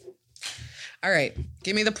 nice. All right,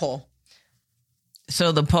 give me the poll.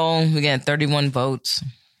 So the poll, we got 31 votes.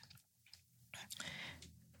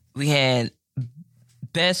 We had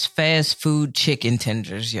best fast food chicken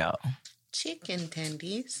tenders, y'all. Chicken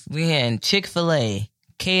tendies. We had Chick-fil-A,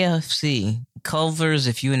 KFC, Culver's.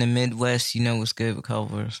 If you in the Midwest, you know what's good with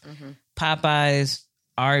Culver's. Popeyes,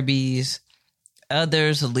 Arby's.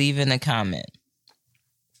 Others, leave in a comment.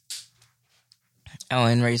 Oh,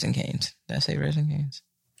 and Raising Cane's. Did I say Raising Cane's?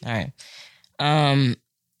 All right.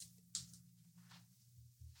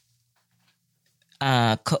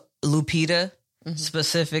 Lupita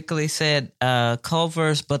specifically said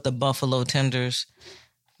Culver's, but the buffalo tenders.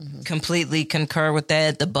 Completely concur with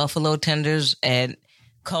that. The buffalo tenders at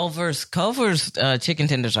Culver's chicken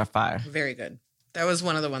tenders are fire. Very good. That was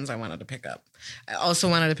one of the ones I wanted to pick up. I also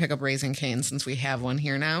wanted to pick up Raising Cane's since we have one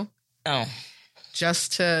here now. Oh,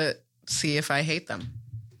 just to see if I hate them.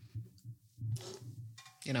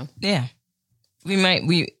 You know? yeah.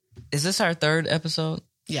 Is this our third episode?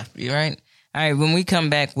 Yeah. You right? All right. When we come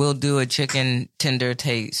back, we'll do a chicken tender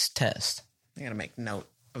taste test. I gotta make note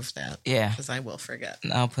of that. Yeah. Because I will forget.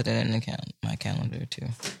 I'll put it in my calendar too.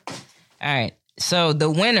 All right. So the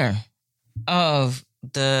winner of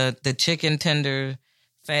the chicken tender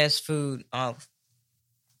fast food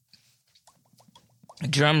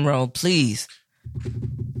drum roll, please.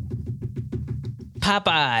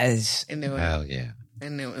 Popeyes. I knew it. Hell yeah. I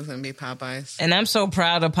knew it was gonna be Popeyes. And I'm so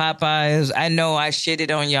proud of Popeyes. I know I shitted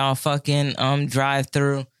on y'all fucking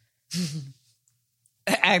drive-through.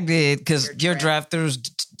 I did, because your drive-thrus,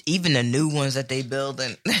 even the new ones that they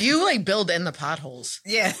building. You like build in the potholes.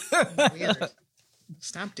 Yeah. Weird.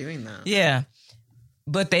 Stop doing that. Yeah.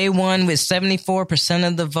 But they won with 74%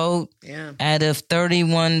 of the vote. Yeah. Out of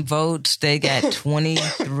 31 votes, they got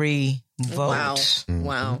 23 votes.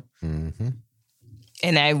 Wow. Mm-hmm.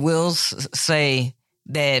 And I will say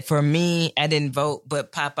that for me, I didn't vote,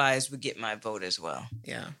 but Popeyes would get my vote as well.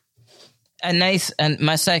 Yeah.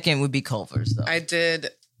 My second would be Culver's, though. I did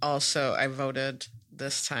also, I voted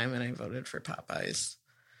this time and I voted for Popeyes.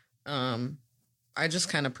 I just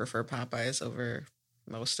kind of prefer Popeyes over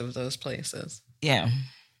most of those places. Yeah.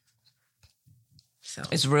 So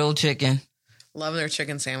It's real chicken. love their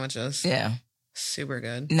chicken sandwiches. Yeah. Super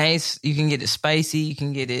good. Nice. You can get it spicy. You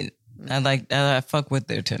can get it. I fuck with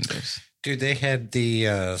their tenders. Dude, they had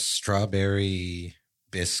the strawberry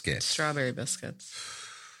biscuits. Strawberry biscuits.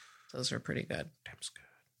 Those are pretty good. That's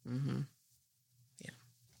good. Yeah.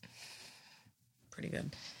 Pretty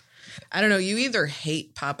good. I don't know. You either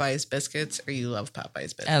hate Popeyes biscuits or you love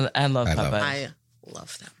Popeyes biscuits. I love I Popeyes. love I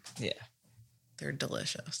love them. Yeah. They're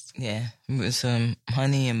delicious. Yeah. With some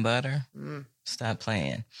honey and butter. Stop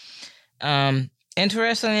playing.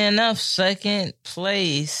 Interestingly enough, second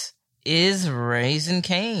place is Raising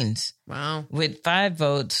Cane's Wow. with 5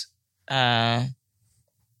 votes.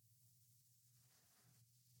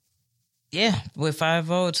 With 5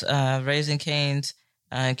 votes, Raising Cane's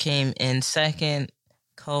came in second.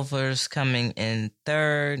 Culver's coming in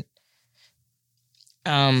third.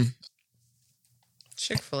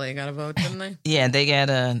 Chick-fil-A got a vote, didn't they? Yeah, they got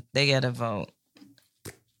a vote.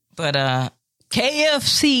 But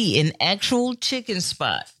KFC, an actual chicken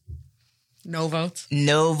spot, No votes.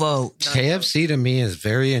 no vote. KFC to me is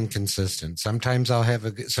very inconsistent. Sometimes I'll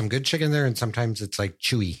have some good chicken there, and sometimes it's like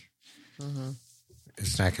chewy. Mm-hmm.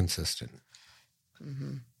 It's not consistent.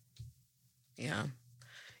 Mm-hmm. Yeah.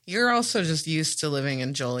 You're also just used to living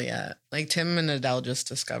in Joliet. Like Tim and Adele just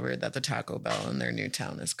discovered that the Taco Bell in their new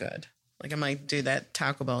town is good. Like I'm like, dude, that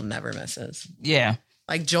Taco Bell never misses. Yeah.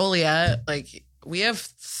 Like Joliet, like we have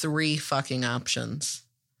 3 fucking options.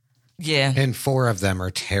 Yeah. And 4 of them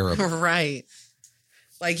are terrible. Right.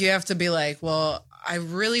 Like you have to be like, well, I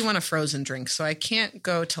really want a frozen drink, so I can't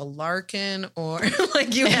go to Larkin or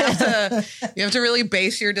like you have to really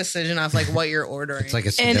base your decision off like what you're ordering. It's like a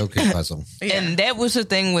Sudoku puzzle. Yeah. And that was the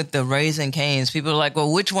thing with the Raising Cane's. People are like,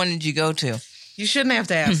 well, which one did you go to? You shouldn't have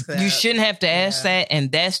to ask that. You shouldn't have to ask that.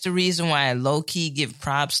 And that's the reason why I low-key give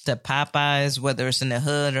props to Popeyes, whether it's in the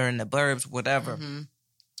hood or in the burbs, whatever.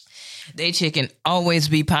 They chicken always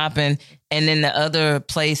be popping. And then the other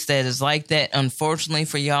place that is like that, unfortunately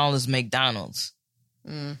for y'all, is McDonald's.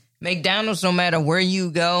 McDonald's, no matter where you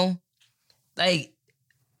go, like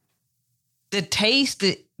the taste,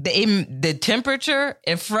 the temperature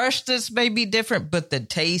and freshness may be different, but the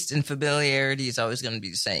taste and familiarity is always going to be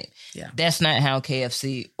the same. Yeah. That's not how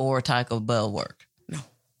KFC or Taco Bell work. No.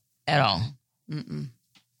 At all.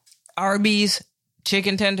 Arby's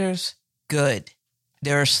chicken tenders, good.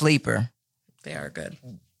 They're a sleeper. They are good.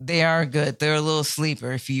 They are good. They're a little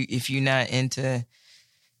sleeper if you're not into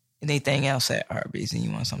anything else at Arby's and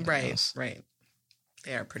you want something else. Right.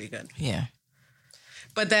 They are pretty good. Yeah.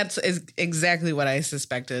 But that's exactly what I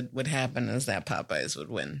suspected would happen, is that Popeyes would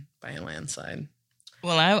win by a landslide.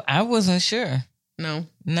 Well, I wasn't sure. No.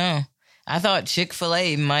 I thought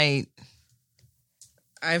Chick-fil-A might.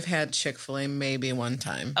 I've had Chick-fil-A maybe one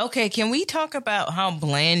time. Okay, can we talk about how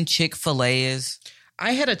bland Chick-fil-A is?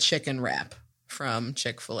 I had a chicken wrap from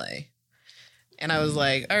Chick-fil-A. And I was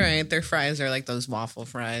like, all right, their fries are like those waffle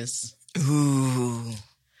fries. Ooh.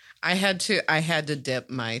 I had to dip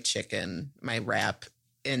my wrap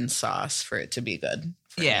in sauce for it to be good.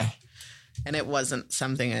 Yeah. Me. And it wasn't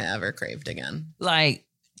something I ever craved again. Like,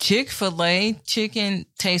 Chick-fil-A chicken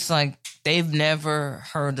tastes like they've never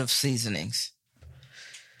heard of seasonings.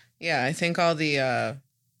 Yeah, I think all the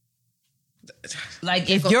like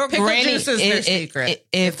if your granny juice is their secret.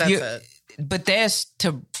 If that's you, it. but that's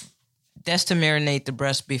to marinate the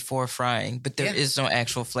breast before frying. But there is no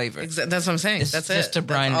actual flavor. That's what I'm saying. It's that's just it. to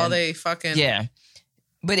brine That's all them. they fucking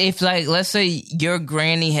But if, like, let's say your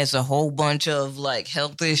granny has a whole bunch of, like,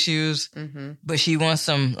 health issues, but she wants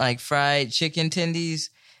some, like, fried chicken tendies,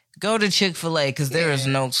 go to Chick-fil-A because there is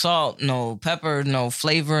no salt, no pepper, no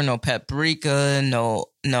flavor, no paprika, no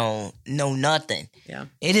nothing. Yeah.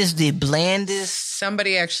 It is the blandest.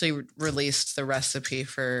 Somebody actually released the recipe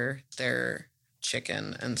for their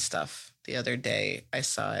chicken and stuff the other day. I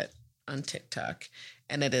saw it on TikTok.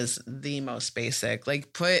 And it is the most basic.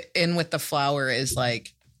 Like, put in with the flour is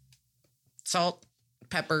like salt,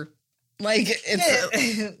 pepper. Like,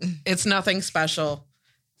 it's nothing special.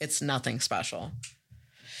 It's nothing special.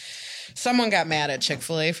 Someone got mad at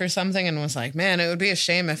Chick-fil-A for something and was like, man, it would be a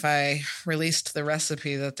shame if I released the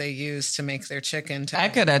recipe that they use to make their chicken. I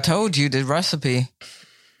could have told you the recipe.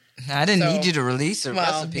 I didn't need you to release the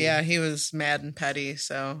recipe. Yeah, he was mad and petty.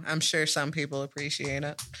 So I'm sure some people appreciate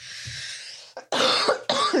it.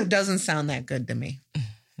 It doesn't sound that good to me.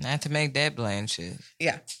 Not to make that bland shit.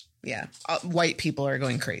 Yeah. White people are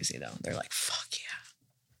going crazy, though. They're like, fuck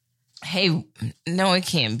yeah. Hey, no, it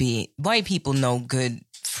can't be. White people know good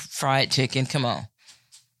fried chicken. Come on.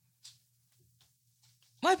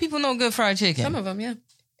 White people know good fried chicken. Some of them, yeah.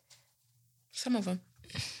 Some of them.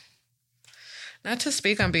 Not to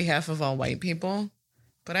speak on behalf of all white people,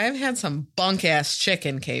 but I've had some bunk-ass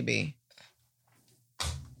chicken, KB.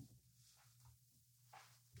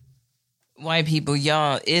 White people,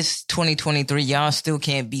 y'all, it's 2023. Y'all still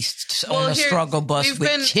can't be on a struggle bus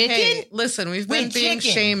with chicken. Hey, listen, we've been being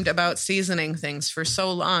shamed about seasoning things for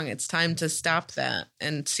so long. It's time to stop that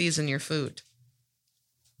and season your food.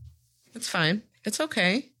 It's fine. It's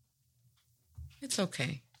okay. It's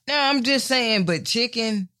okay. No, I'm just saying, but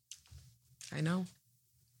chicken. I know.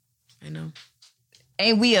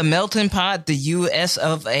 Ain't we a melting pot, the US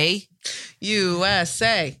of A?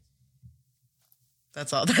 USA.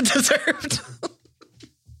 That's all that deserved.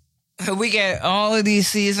 We got all of these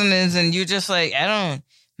seasonings, and you're just like,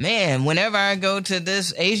 whenever I go to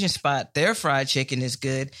this Asian spot, their fried chicken is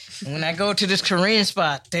good. And when I go to this Korean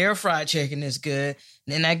spot, their fried chicken is good.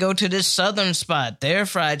 And then I go to this Southern spot, their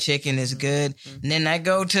fried chicken is good. And then I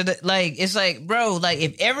go to it's like, bro, like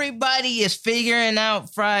if everybody is figuring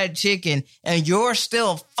out fried chicken and you're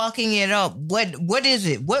still fucking it up, what is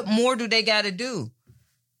it? What more do they got to do?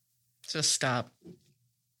 Just stop.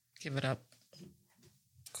 Give it up.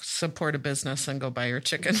 Support a business and go buy your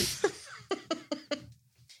chicken.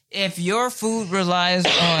 If your food relies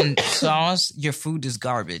on sauce, your food is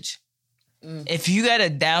garbage. If you got to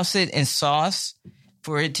douse it in sauce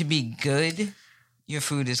for it to be good, your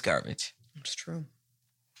food is garbage. It's true.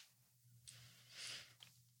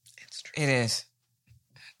 It is.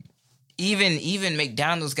 Even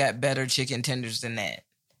McDonald's got better chicken tenders than that.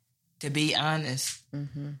 To be honest.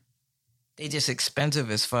 They just expensive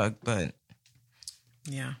as fuck, but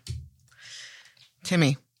Yeah.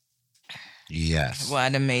 Timmy. Yes. Well, I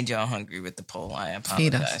done made y'all hungry with the poll. I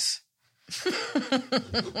Feed us.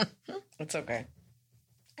 apologize. It's okay.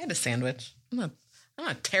 I had a sandwich. I'm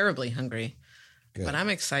not terribly hungry, Good. but I'm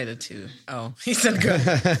excited too. Oh, he said good.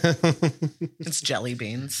 It's jelly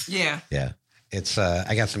beans. Yeah. Yeah. It's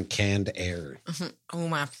I got some canned air. Oh,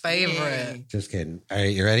 my favorite. Yay. Just kidding. All right,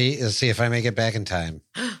 you ready? Let's see if I make it back in time.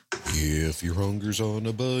 If your hunger's on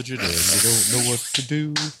a budget and you don't know what to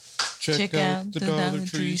do, check out the Dollar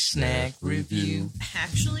Tree Snack Review.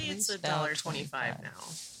 Actually, it's $1.25 now.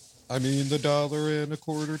 I mean the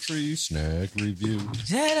 $1.25 tree snack review.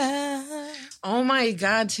 Ta-da. Oh my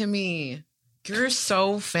God, Timmy. You're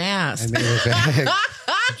so I fast. made it back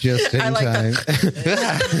just in I like time.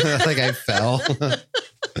 Like I fell.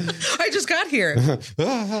 I just got here.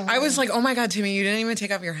 I was like, oh my God, Timmy, you didn't even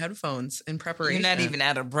take off your headphones in preparation. You're not even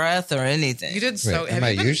out of breath or anything. You did so. Wait, am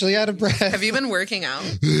I usually out of breath? Have you been working out?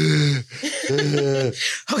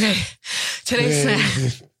 Okay. Today's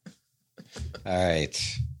snack. All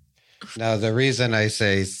right. Now, the reason I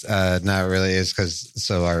say not really is because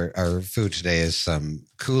our food today is some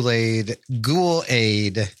Kool-Aid,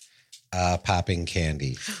 Ghoul-Aid popping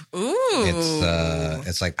candy. Ooh.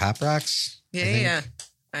 It's like Pop Rocks. Yeah.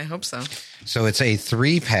 I hope so. So it's a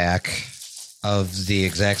 3-pack of the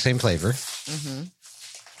exact same flavor. Mm-hmm.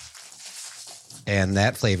 And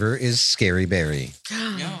that flavor is Scary Berry.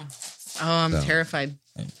 Yeah. Oh, I'm So. terrified.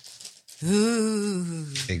 Ooh.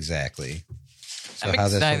 Exactly. So I'm how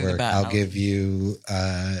this excited will work, about I'll how- give you,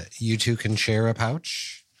 you two can share a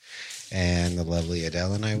pouch, and the lovely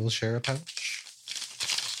Adele and I will share a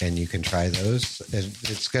pouch, and you can try those.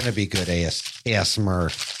 It's going to be good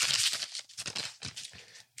ASMR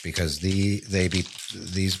because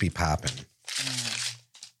these be popping.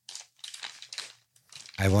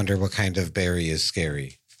 I wonder what kind of berry is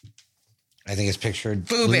scary. I think it's pictured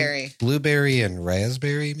blueberry and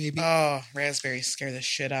raspberry, maybe. Oh, raspberries scare the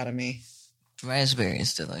shit out of me. Raspberry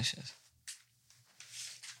is delicious.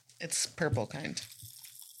 It's purple kind.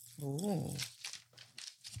 Ooh.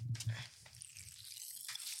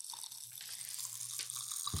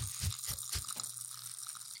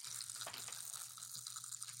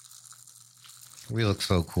 We look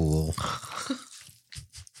so cool.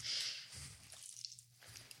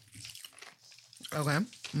 Okay.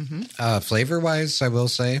 Flavor wise, I will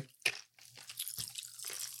say,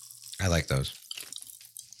 I like those.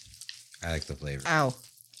 I like the flavor. Ow.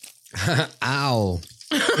 Ow.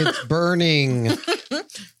 It's burning.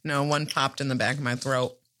 No, one popped in the back of my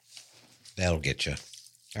throat. That'll get you.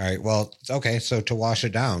 All right. Well, okay. So to wash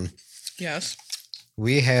it down, Yes.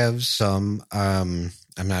 we have some, I'm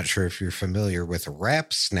not sure if you're familiar with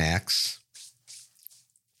Rap Snacks.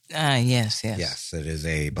 Yes. Yes, it is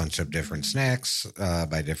a bunch of different snacks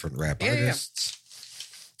by different rap Yeah. artists.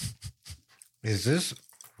 Is this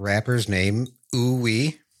rapper's name Ooh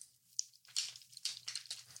Wee?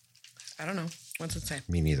 I don't know. What's it say?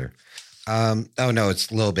 Me neither. Oh no,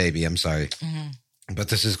 it's Lil Baby. I'm sorry, but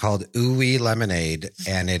this is called Ooh Wee Lemonade,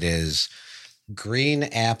 and it is green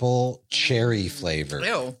apple cherry flavor.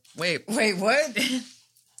 Ew. Wait. Wait, what?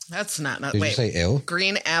 That's not. Did Wait. you say ill?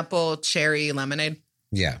 Green apple cherry lemonade.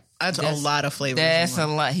 Yeah, That's a lot of flavors. That's in a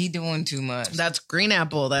one. lot. He doing too much. That's green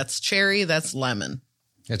apple. That's cherry. That's lemon.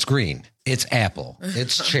 it's green. It's apple.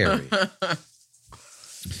 It's cherry.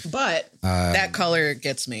 But that color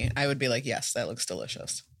gets me. I would be like, yes, that looks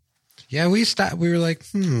delicious. Yeah, we stopped. We were like,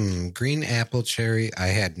 green apple cherry. I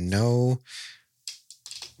had no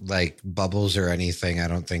like bubbles or anything. I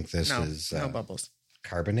don't think this is no bubbles.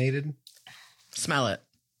 carbonated. Smell it.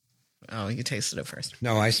 Oh, you tasted it first.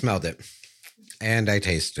 No, I smelled it and I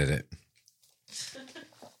tasted it.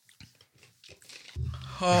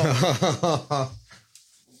 Oh,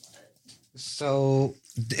 So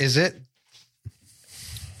is it?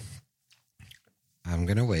 I'm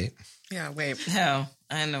going to wait. yeah. Wait. No,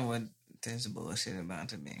 I know what this bullshit about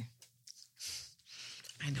to be.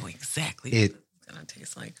 I know exactly It- what it's gonna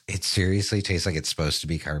taste like. It seriously tastes like it's supposed to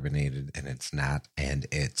be carbonated and it's not. And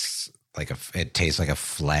it's like it tastes like a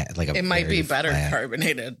flat, like a It might be very better flat-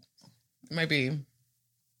 carbonated. It might be.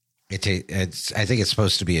 It's. I think it's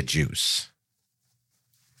supposed to be a juice,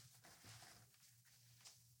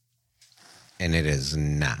 and it is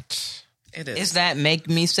not. It is. Is that make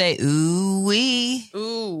me say ooh wee?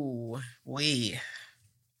 Ooh, wee.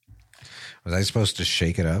 Was I supposed to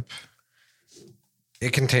shake it up?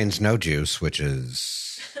 It contains no juice, which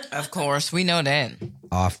is Of course, we know that.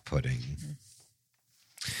 off-putting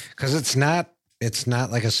because it's not. It's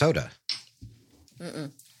not like a soda.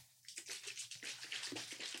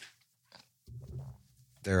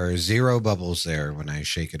 There are 0 bubbles there when I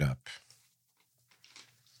shake it up.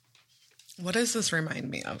 What does this remind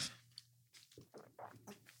me of?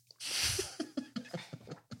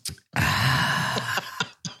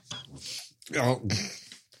 Oh.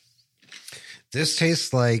 This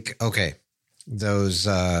tastes like, okay, those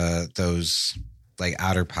like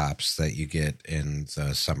Otter Pops that you get in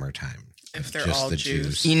the summertime. If they're all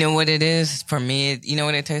juice. You know what it is? For me, you know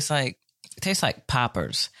what it tastes like? It tastes like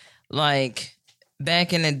poppers. Like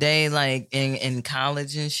back in the day, like in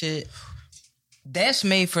college and shit. That's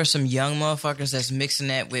made for some young motherfuckers that's mixing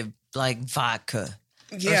that with like vodka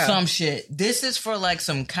or some shit. This is for like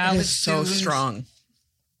some college so students strong.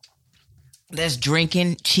 That's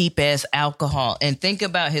drinking cheap ass alcohol. And think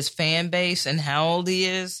about his fan base and how old he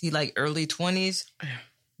is. He like early 20s.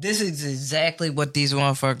 This is exactly what these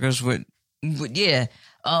motherfuckers would get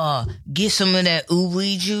some of that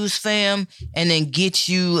ooey juice, fam, and then get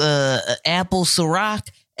you apple Ciroc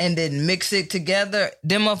and then mix it together.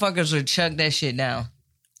 Them motherfuckers would chug that shit down.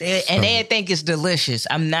 They think it's delicious.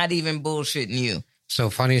 I'm not even bullshitting you. So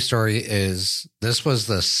funny story is this was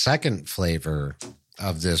the second flavor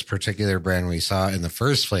of this particular brand we saw, and the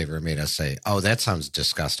first flavor made us say, "Oh, that sounds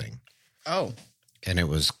disgusting." Oh. And it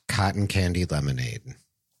was cotton candy lemonade.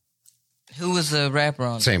 Who was the rapper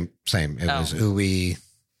on? Same. It was ooey,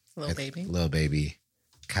 Lil Baby,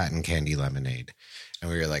 cotton candy lemonade. And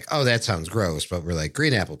we were like, "Oh, that sounds gross," but we're like,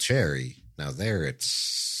 green apple cherry. Now there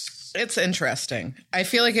it's interesting. I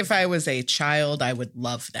feel like if I was a child, I would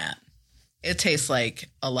love that. It tastes like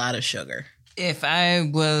a lot of sugar. If I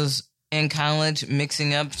was in college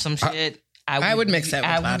mixing up some shit, I would mix that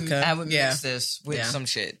with vodka. I would mix this with some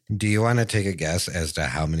shit. Do you want to take a guess as to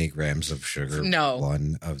how many grams of sugar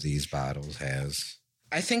one of these bottles has?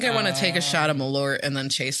 I think I want to take a shot of Malort and then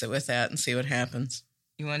chase it with that and see what happens.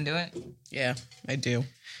 You want to do it? Yeah, I do.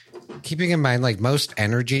 Keeping in mind, like most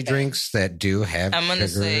energy drinks that do have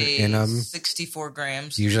sugar in them, 64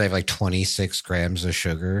 grams. Usually have like 26 grams of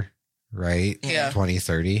sugar, right? Yeah. 20,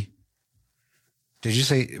 30.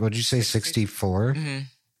 What did you say 64? Mm-hmm.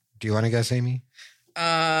 Do you want to guess, Aimee?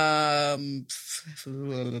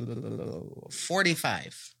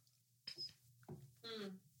 45.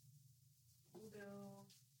 We'll go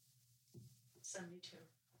 72.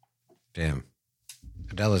 Damn.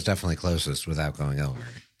 Adele is definitely closest without going over.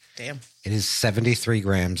 Damn. It is 73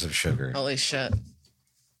 grams of sugar. Holy shit.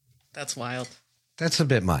 That's wild. That's a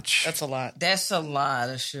bit much. That's a lot. That's a lot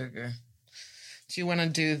of sugar. Do you want to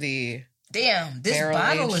do the... Damn, this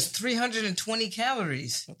bottle aged? is 320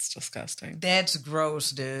 calories. That's disgusting. That's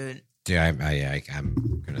gross, dude. Yeah, I'm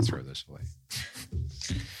going to throw this away.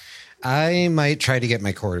 I might try to get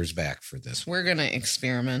my quarters back for this one. We're going to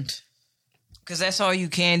experiment. Because that's all you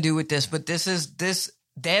can do with this. But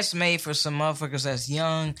that's made for some motherfuckers that's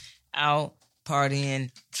young, out, partying,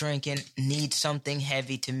 drinking, need something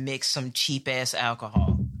heavy to mix some cheap-ass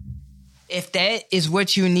alcohol. If that is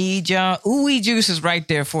what you need, y'all, ooey juice is right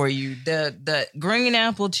there for you. The green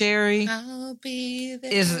apple cherry I'll be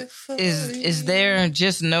there is there.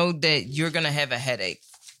 Just know that you're gonna have a headache.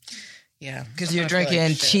 Yeah, Because you're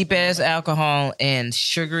drinking cheap ass alcohol and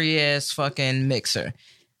sugary ass fucking mixer.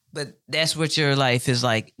 But that's what your life is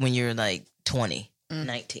like when you're like 20,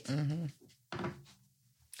 19. Mm-hmm.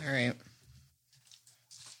 All right.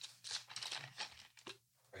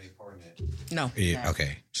 Are you pouring it? No.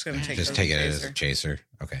 Okay. Just gonna take it as a chaser.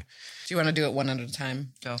 Okay. Do you want to do it one at a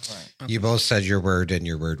time? Go for it. Okay. You both said your word, and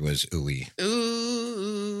your word was ooey.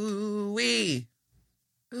 Ooh wee.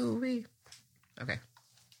 Ooh wee. Okay.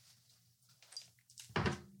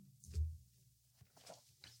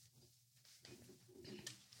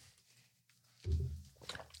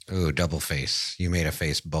 Ooh, double face. You made a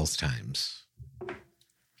face both times.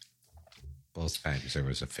 Both times there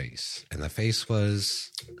was a face. And the face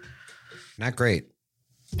was not great.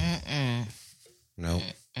 Nope.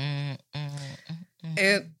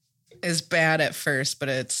 It is bad at first, but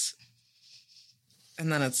and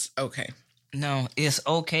then it's okay. No, it's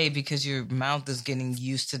okay because your mouth is getting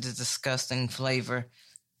used to the disgusting flavor.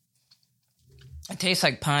 It tastes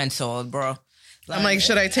like pine sol, bro. I'm like,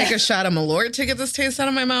 should I take a shot of Malort to get this taste out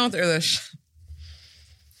of my mouth, or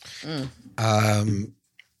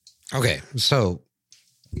Okay, so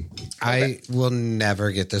I will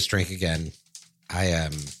never get this drink again. I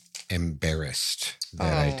am embarrassed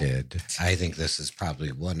that I did. I think this is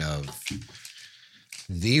probably one of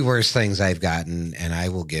the worst things I've gotten, and I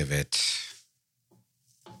will give it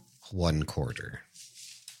 1/4.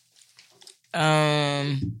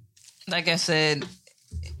 Like I said,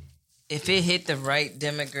 if it hit the right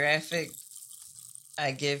demographic,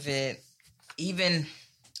 I give it even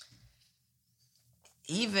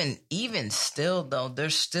still though,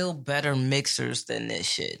 there's still better mixers than this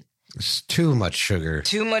shit. It's too much sugar.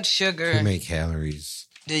 Too much sugar. Too many calories.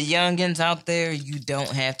 The youngins out there, you don't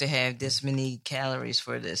have to have this many calories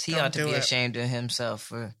for this. He Don't ought to do be it. ashamed of himself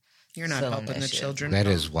for. You're not selling helping that the shit. children. That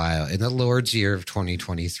is wild. In the Lord's year of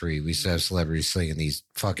 2023, we still have celebrities slinging these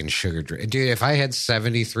fucking sugar drinks. Dude, if I had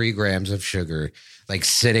 73 grams of sugar, like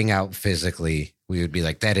sitting out physically, we would be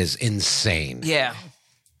like, that is insane. Yeah.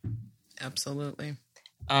 Absolutely.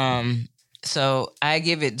 So I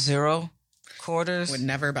give it 0 quarters. Would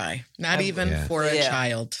never buy. Not even Yeah. for a Yeah.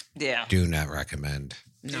 child. Yeah. Do not recommend.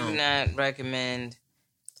 Do No. not recommend.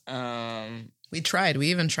 We tried.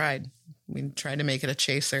 We even tried. We tried to make it a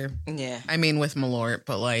chaser. Yeah. I mean, with Malort,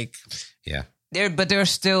 but like, Yeah. There's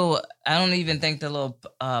still. I don't even think the little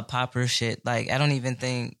popper shit. Like I don't even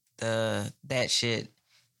think that shit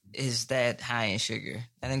is that high in sugar.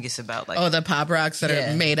 I think it's about like. oh, the Pop Rocks that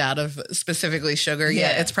Yeah. are made out of specifically sugar.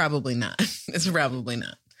 Yeah, Yeah. it's probably not. It's probably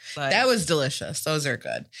not. like, That was delicious. Those are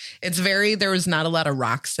good. There was not a lot of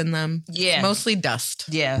rocks in them. Yeah. Mostly dust.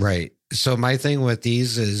 Yeah. Right. So my thing with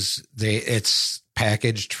these is it's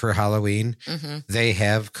packaged for Halloween. Mm-hmm. They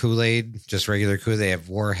have Kool-Aid, just regular Kool-Aid. They have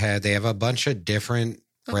Warhead. They have a bunch of different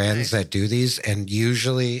brands that do these, and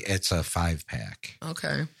usually it's a 5-pack.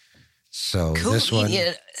 Okay. So Cool. this one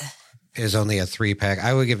Yeah. is only a 3-pack.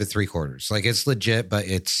 I would give it 3/4. Like it's legit, but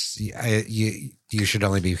you should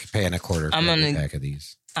only be paying a quarter for I'm every gonna- pack of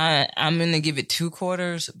these. I'm gonna give it 2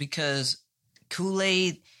 quarters because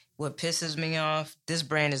Kool-Aid. What pisses me off? This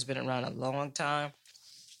brand has been around a long time,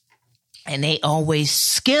 and they always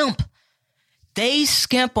skimp. They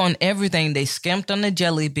skimp on everything. They skimped on the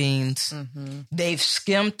jelly beans. They've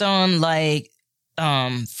skimped on like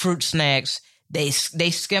fruit snacks. They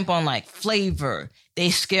skimp on like flavor.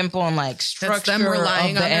 They skimp on like structure. That's them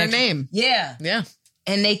relying of the on their act- name. Yeah, Yeah.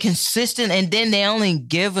 and they consistent, and then they only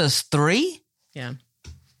give us 3. Yeah.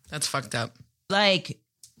 That's fucked up. Like,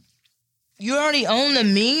 you already own the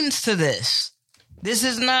means to this. This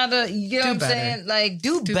is not a, you know Do what I'm better. saying? Like,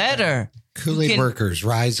 do Do better. Kool-Aid can- workers,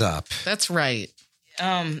 rise up. That's right.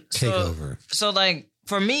 Take over. So like,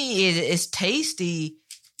 for me, it's tasty,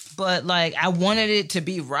 but like, I wanted it to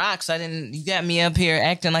be rocks. You got me up here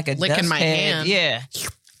acting like a Licking dust my head. hand. Yeah.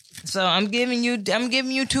 So I'm giving you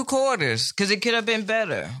 2 quarters because it could have been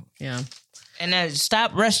better. Yeah. And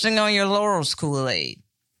stop resting on your laurels, Kool-Aid.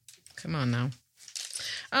 Come on now.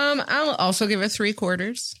 I'll also give it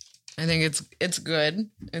 3/4. I think it's good.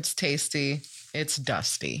 It's tasty. It's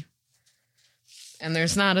dusty. And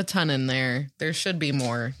there's not a ton in there. There should be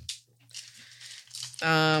more.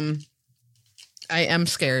 I am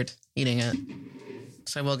scared eating it.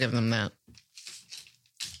 So I will give them that.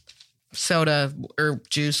 Soda or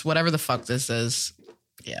juice, whatever the fuck this is.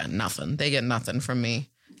 Yeah, nothing. They get nothing from me.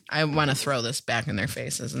 I want to throw this back in their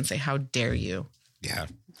faces and say, how dare you? Yeah.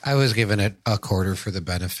 I was giving it a quarter for the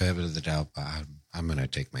benefit of the doubt, but I'm going to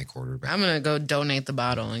take my quarter back. I'm going to go donate the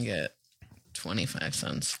bottle and get 25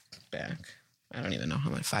 cents back. I don't even know how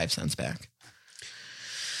much, 5 cents back.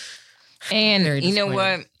 And Very you know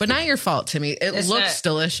disappointed. what? But not your fault, Timmy. It It's looks not-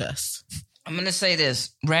 delicious. I'm going to say this.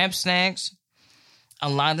 Wrap snacks, a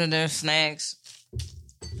lot of their snacks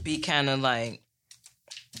be kind of like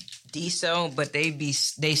diesel, but they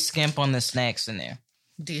skimp on the snacks in there.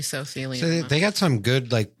 Desothelium. So they got some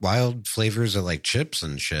good, like, wild flavors of, like, chips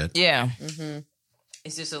and shit. Yeah. Mm-hmm.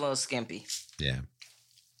 It's just a little skimpy. Yeah.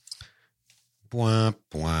 Bwah,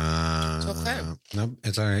 bwah. It's okay. Nope,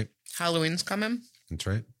 it's all right. Halloween's coming. That's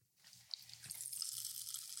right.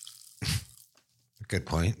 Good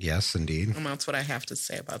point. Yes, indeed. And that's what I have to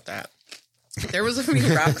say about that. There was a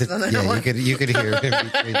few rocks on that Yeah, one. you could hear in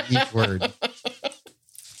between each word.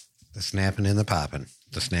 The snapping and the popping.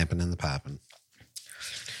 The snapping and the popping.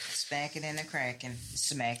 Smacking and a cracking.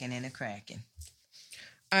 Smacking and a cracking.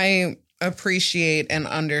 I appreciate and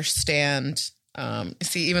understand.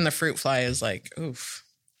 See, even the fruit fly is like, oof,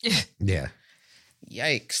 Yeah.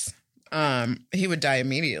 yikes. He would die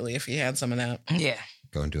immediately if he had some of that, Yeah.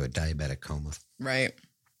 Go into a diabetic coma. right?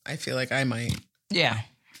 I feel like I might. Yeah.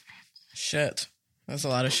 Shit. That's a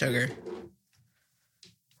lot of sugar.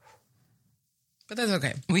 But that's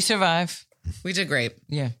okay. We survive. We did great.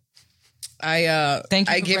 Yeah. I Thank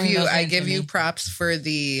you for give bringing you those I in give to you me. props for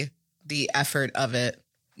the effort of it.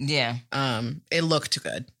 Yeah. It looked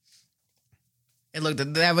good. It looked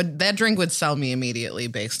that drink would sell me immediately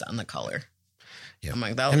based on the color. Yeah. I'm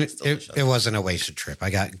like, that And looks delicious. it wasn't a wasted trip. I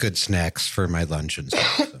got good snacks for my lunch and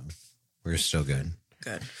stuff. So we're still good.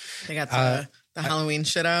 Good. They got the Halloween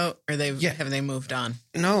shit out, or have they moved on?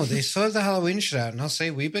 No, they still have the Halloween shit out. And I'll say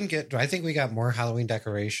I think we got more Halloween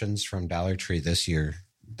decorations from Dollar Tree this year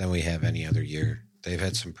than we have any other year. They've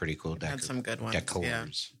had some pretty cool Had some good ones.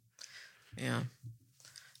 decors. Yeah.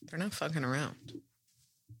 They're not fucking around.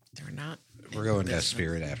 They're not. We're going to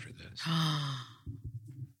Spirit after this. I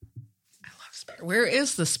love Spirit. Where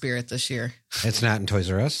is the Spirit this year? It's not in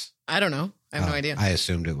Toys R Us? I don't know. I have no idea. I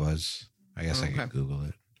assumed it was. I guess I could Google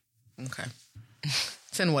it. Okay.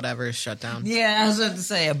 It's in whatever is shut down. Yeah, I was about to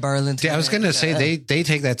say a Burlington. Yeah, I was going to say they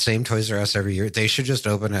take that same Toys R Us every year. They should just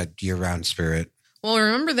open a year-round Spirit. Well,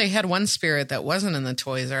 remember they had one Spirit that wasn't in the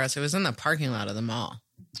Toys R Us. It was in the parking lot of the mall.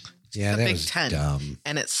 Yeah, that was dumb.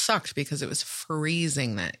 And it sucked because it was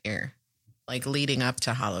freezing that year, like leading up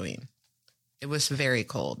to Halloween. It was very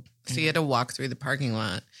cold. So you had to walk through the parking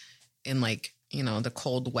lot in like, you know, the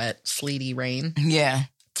cold, wet, sleety rain. Yeah.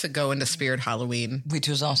 To go into Spirit Halloween. Which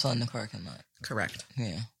was also in the parking lot. Correct.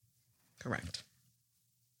 Yeah. Correct.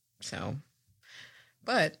 So,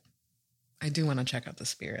 but I do want to check out the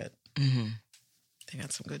Spirit. Mm-hmm. They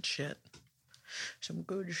got some good shit. Some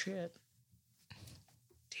good shit.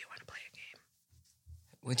 Do you want to play a game?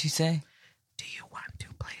 What'd you say? Do you want to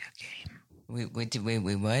play a game? Wait, what?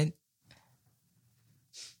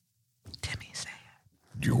 Timmy, say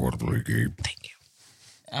it. Do you want to play a game? Thank you.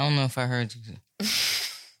 I don't know if I heard you.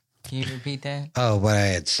 Can you repeat that? Oh, what I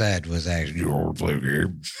had said was actually... You want to play a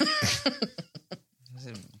game? Was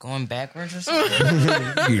it going backwards or something?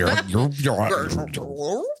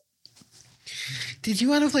 Did you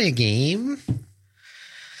want to play a game?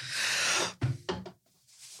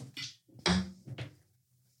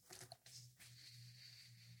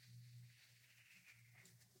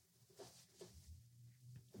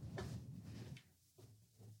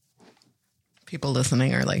 People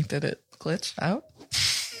listening are like, did it glitch out?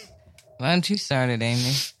 Why don't you start it,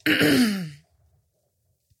 Amy?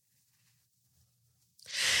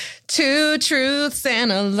 Two truths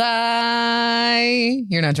and a lie.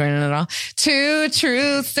 You're not joining at all. Two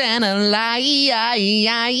truths and a lie.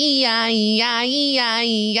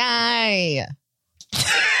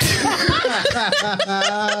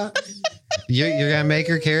 You're gonna make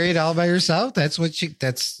her carry it all by herself? That's what she's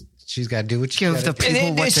got to do. What Give the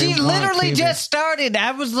people what she they want, literally baby. just started.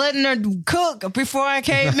 I was letting her cook before I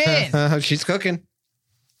came in. She's cooking.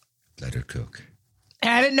 Let her cook.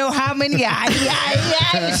 I didn't know how many. She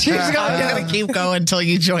was I'm gonna keep going until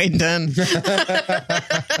you joined in.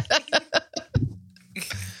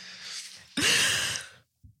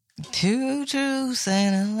 Two truths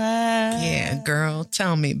and a lie. Yeah, girl,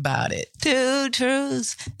 tell me about it. Two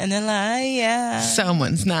truths and a lie. Yeah.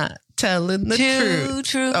 Someone's not telling the Two truth.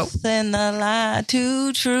 truths and a lie.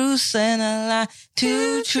 Two truths and a lie.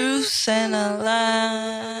 Two truths and a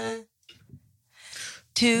lie.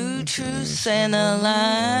 Two truths and a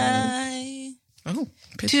lie. Oh,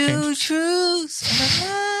 pitch Two change. truths and a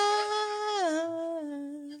lie.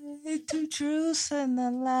 Two truths and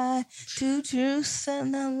a lie. Two truths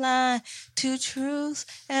and a lie. Two truths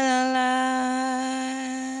and a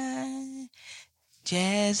lie.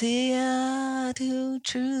 Jazzy, two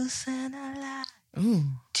truths and a lie. Ooh.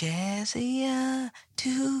 Jazzy,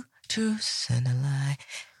 two truths and a lie.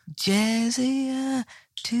 Jazzy,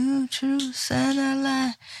 two truths and a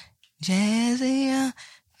lie. Jazzy,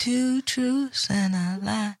 two truths and a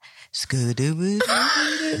lie.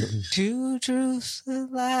 Skoo-doo-doo-doo-doo. Two truths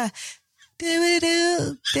and a lie.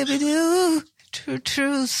 Dibby-doo, dibby-doo. Two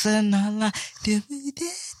truths and a lie.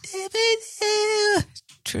 Dibby-doo, dibby-doo.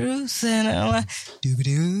 Truths and a lie.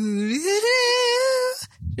 Dibby-doo-doo-doo.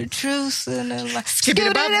 The truths and a lie.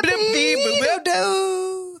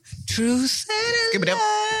 Skip-a-doo-doo-doo. Truths and a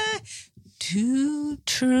lie. Two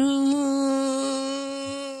truths.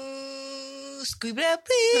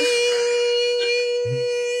 Squeeb-a-doo-doo.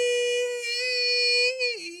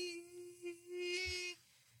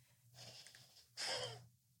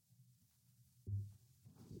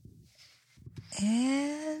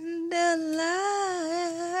 And a lie.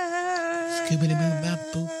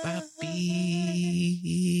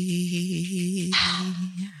 Scooby-doo-bop-boop-bop-bee.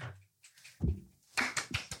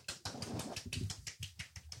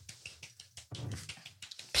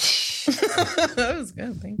 That was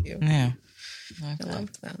good. Thank you. Yeah. I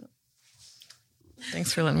loved that.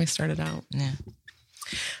 Thanks for letting me start it out. Yeah.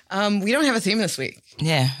 We don't have a theme this week.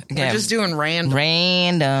 Yeah. We're just doing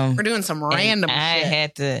random. We're doing some random And I shit.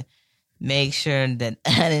 had to make sure that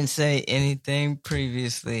I didn't say anything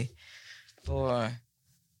previously for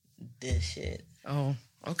this shit. Oh,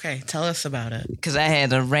 okay. Tell us about it. Because I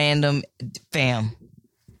had a random fam.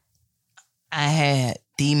 I had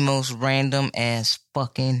the most random ass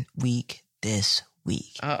fucking week this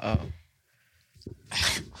week. Uh-oh.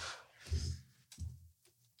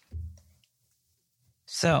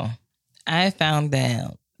 So I found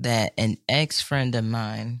out that an ex-friend of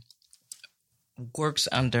mine works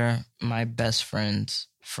under my best friend's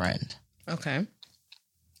friend. Okay.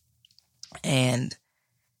 And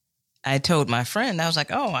I told my friend, I was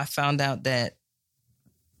like, oh, I found out that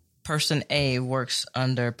person A works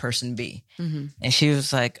under person B. And she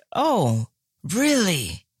was like, oh,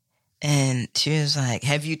 really? And she was like,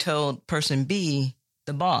 have you told person B,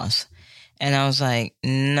 the boss? And I was like,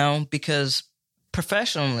 no, because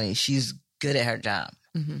professionally, she's good at her job.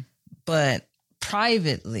 But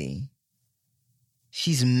privately,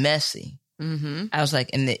 she's messy. I was like,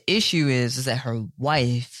 and the issue is that her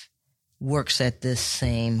wife works at this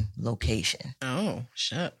same location. Oh,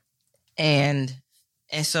 shit. And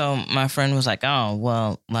so my friend was like, oh,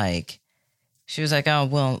 well, like, she was like, oh,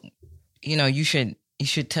 well, you know, you should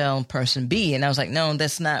tell person B. And I was like, no,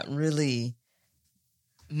 that's not really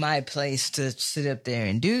my place to sit up there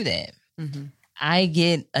and do that. I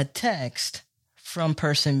get a text from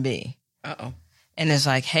person B. Uh-oh. And it's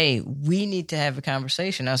like, hey, we need to have a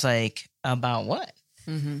conversation. I was like, about what?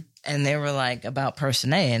 And they were like, about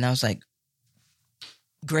person A. And I was like,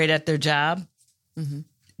 great at their job.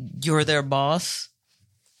 You're their boss.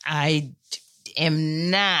 I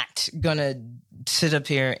am not going to sit up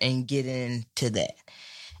here and get into that.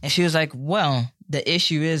 And she was like, well, the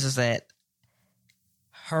issue is that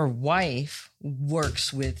her wife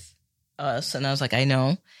works with us. And I was like, I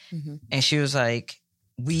know. And she was like,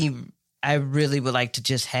 I really would like to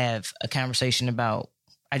just have a conversation about,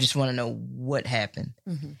 I just want to know what happened.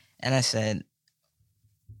 And I said,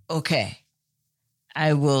 okay,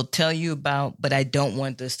 I will tell you about, but I don't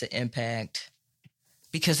want this to impact,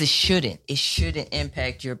 because it shouldn't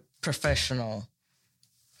impact your professional.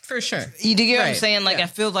 For sure. You get what I'm Right. saying? Like, I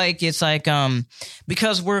feel like it's like,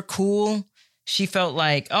 because we're cool, she felt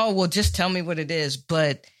like, oh, well, just tell me what it is.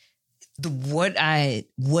 But what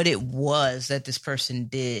it was that this person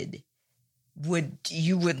did,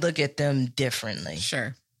 you would look at them differently.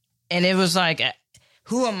 Sure. And it was like,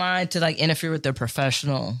 who am I to like interfere with their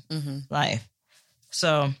professional life?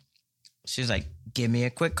 So she was like, give me a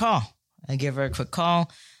quick call. I give her a quick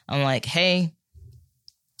call. I'm like, hey,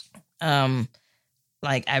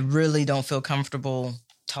 like, I really don't feel comfortable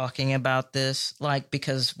talking about this, like,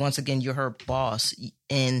 because once again, you're her boss,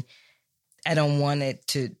 and I don't want it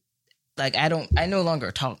to, like, I no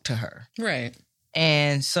longer talk to her. Right.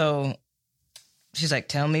 And so she's like,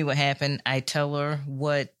 tell me what happened. I tell her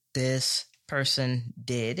what this person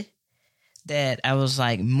did, that I was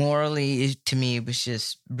like, morally, to me, it was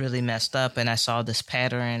just really messed up. And I saw this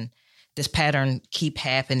pattern keep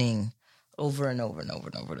happening over and over and over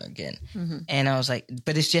and over again. And I was like,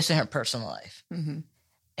 but it's just in her personal life.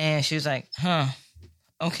 And she was like, huh,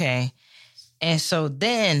 okay. And so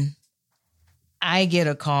then I get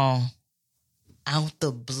a call out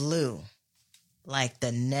the blue, like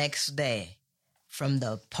the next day, from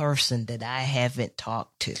the person that I haven't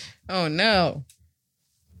talked to. Oh, no.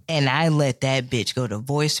 And I let that bitch go to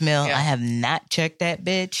voicemail. Yeah. I have not checked that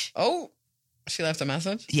bitch. Oh, she left a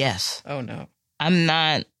message? Yes. Oh, no. I'm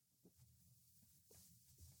not,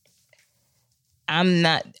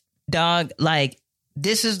 dog, like,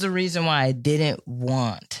 this is the reason why I didn't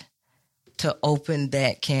want to open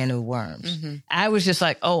that can of worms. I was just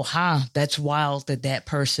like, oh, that's wild that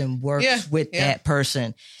person works with that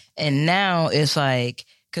person. And now it's like,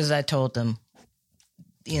 because I told them,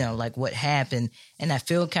 you know, like what happened, and I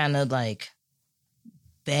feel kind of like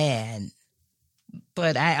bad,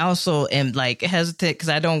 but I also am like hesitant because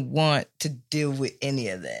I don't want to deal with any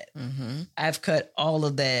of that. I've cut all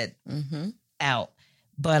of that out,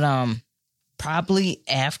 but probably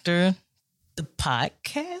after the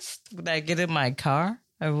podcast, when I get in my car,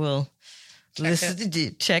 I will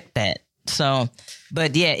check that. So,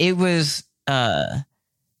 but yeah, it was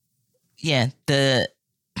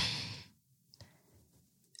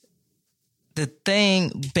the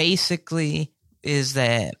thing basically is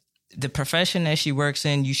that the profession that she works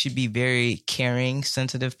in, you should be very caring,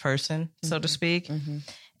 sensitive person, so to speak.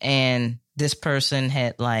 And this person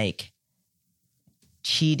had like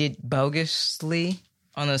cheated bogusly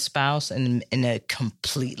on a spouse and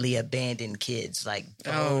completely abandoned kids, like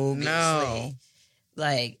Oh, bogusly. no.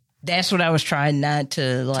 Like, that's what I was trying not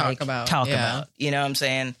to like Talk about. You know what I'm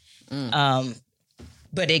saying?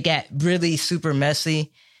 But it got really super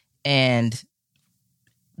messy, and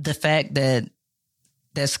the fact that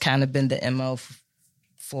that's kind of been the MO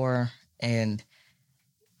for, and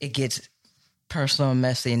it gets personal and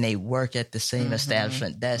messy, and they work at the same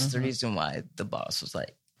establishment. That's the reason why the boss was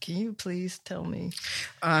like, "Can you please tell me?"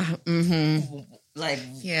 Like,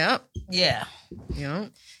 Yep. yeah,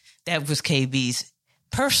 Yep. that was KB's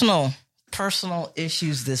personal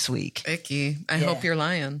issues this week. Icky. I hope you're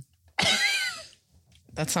lying.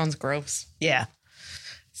 That sounds gross. Yeah.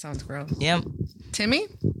 Sounds gross. Yep. Timmy?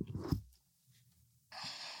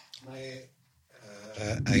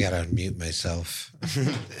 I gotta unmute myself.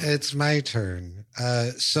 It's my turn.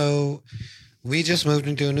 So we just moved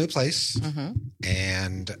into a new place.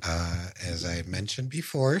 And as I mentioned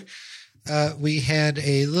before, we had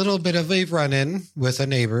a little bit of a run-in with a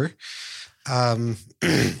neighbor. I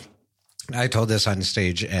told this on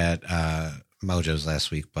stage at Mojo's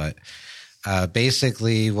last week, but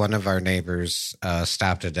basically one of our neighbors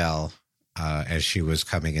stopped Adele as she was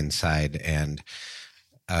coming inside and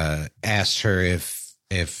asked her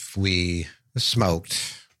if we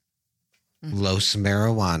smoked Los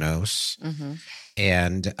Marijuanos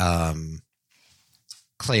and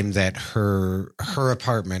claimed that her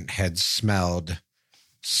apartment had smelled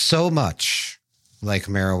so much like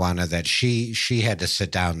marijuana that she had to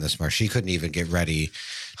sit down this morning. She couldn't even get ready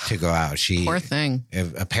to go out. She Poor thing.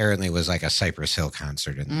 It apparently was like a Cypress Hill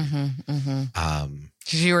concert in there.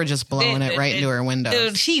 You were just blowing it right into her windows.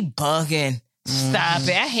 Dude, she bugging. Stop it.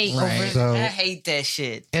 I hate So- I hate that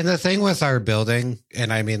shit. And the thing with our building,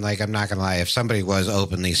 and I mean, like, I'm not gonna lie, if somebody was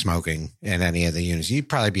openly smoking in any of the units, you'd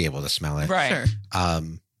probably be able to smell it. Right. Sure.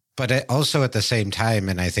 But also at the same time,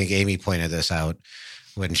 and I think Aimee pointed this out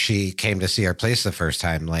when she came to see our place the first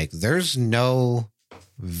time, like, there's no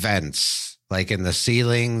vents, like in the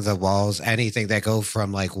ceiling, the walls, anything that go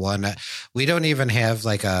from like one. We don't even have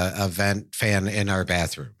like a vent fan in our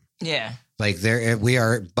bathroom. Yeah. Like we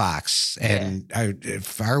are box, and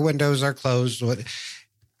if our windows are closed,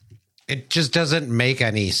 it just doesn't make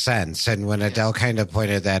any sense. And when Adele kind of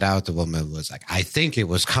pointed that out, the woman was like, I think it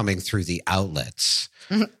was coming through the outlets.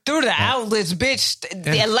 Through the outlets, bitch.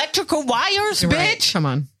 The electrical wires, bitch. Right. Come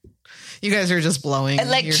on. You guys are just blowing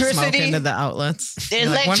your smoke into the outlets. The You're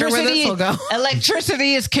like, wonder where this will go.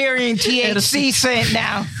 Electricity is carrying THC scent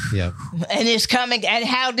now. Yeah. And it's coming. And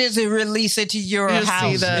how does it release it to your You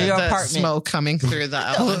house, see the your apartment? smoke coming through the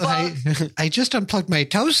outlets. I just unplugged my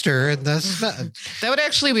toaster, and That would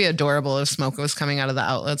actually be adorable if smoke was coming out of the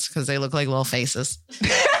outlets because they look like little faces.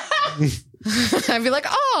 I'd be like,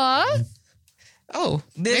 aw. Oh,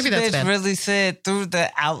 This maybe that's bitch bad. really said through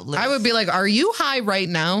the outlet. I would be like, are you high right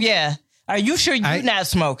now? Yeah. Are you sure you're not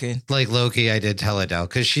smoking? like Loki, I did tell Adele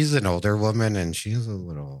because she's an older woman and she's a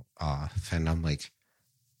little off. And I'm like,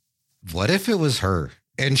 what if it was her?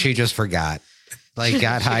 And she just forgot. Like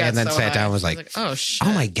got high and then so sat high. down and was like, oh, shit.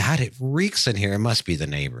 oh my God, it reeks in here. It must be the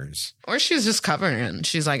neighbors. Or she's just covering it.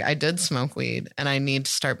 She's like, I did smoke weed and I need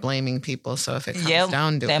to start blaming people. So if it comes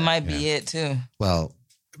down to that it. might be it too. Well,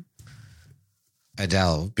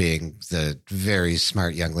 Adele, being the very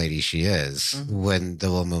smart young lady she is, when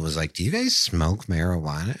the woman was like, do you guys smoke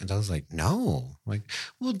marijuana? And I was like, no. Like,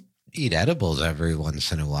 we'll eat edibles every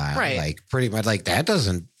once in a while. Right. Like, pretty much, like, that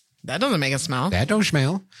doesn't make it smell. That don't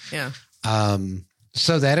smell. Yeah.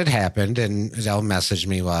 So that had happened, and Adele messaged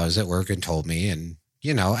me while I was at work and told me, and,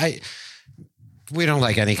 you know, we don't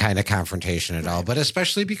like any kind of confrontation at all, but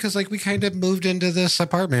especially because, like, we kind of moved into this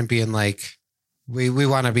apartment being like, we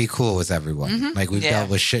want to be cool with everyone. Like, we've dealt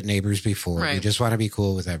with shit neighbors before. Right. We just want to be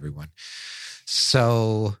cool with everyone.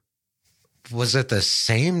 So was it the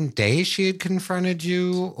same day she had confronted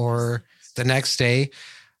you, or the next day?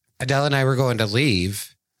 Adele and I were going to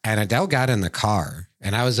leave, and Adele got in the car,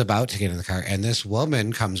 and I was about to get in the car, and this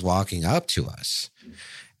woman comes walking up to us,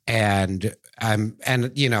 and I'm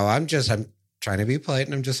trying to be polite,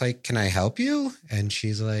 and I'm just like, can I help you? And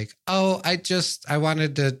she's like, oh, I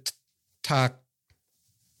wanted to talk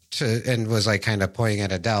to, and was like kind of pointing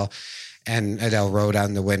at Adele, and Adele rolled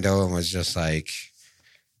down the window and was just like,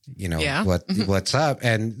 you know, what's up?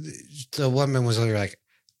 And the woman was literally like,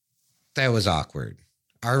 that was awkward.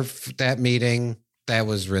 That meeting, that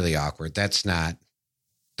was really awkward. That's not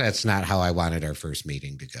how I wanted our first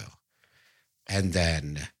meeting to go. And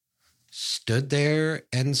then stood there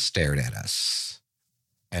and stared at us.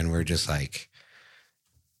 And we're just like,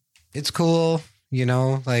 it's cool, you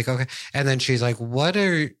know, like, okay. And then she's like, what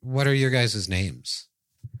are your guys' names?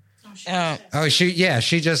 And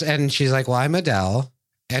she's like, well, I'm Adele.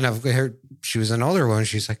 And I've heard, she was an older one.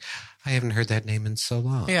 She's like, I haven't heard that name in so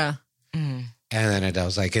long. Yeah. Mm. And then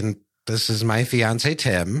Adele's like, and this is my fiance,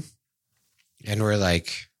 Tim. And we're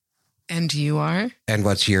like, and you are? And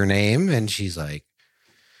what's your name? And she's like,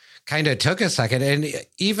 kind of took a second. And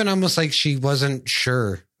even almost like she wasn't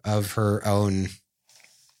sure of her own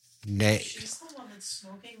name. She's the one that's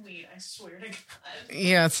smoking weed, I swear to God.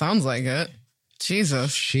 Yeah, it sounds like it.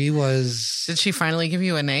 Jesus. She was. Did she finally give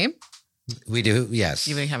you a name? We do, yes.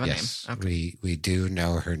 You have a name. Okay. We do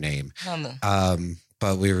know her name. Oh,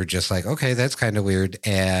 But we were just like, okay, that's kind of weird.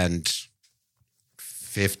 And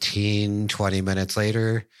 15, 20 minutes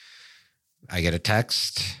later, I get a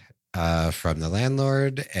text from the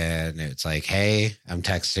landlord, and it's like, hey, I'm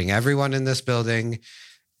texting everyone in this building.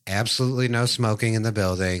 Absolutely no smoking in the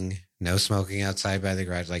building. No smoking outside by the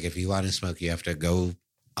garage. Like, if you want to smoke, you have to go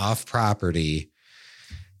off property.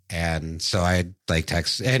 And so I like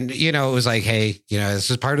text, and it was like, hey, this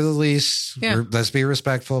is part of the lease. Yeah. Let's be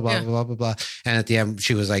respectful, blah, blah, blah, blah. And at the end,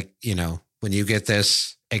 she was like, when you get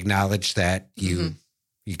this, acknowledge that you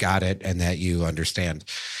got it and that you understand.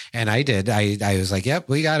 And I did. I was like, yep,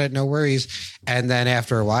 we got it. No worries. And then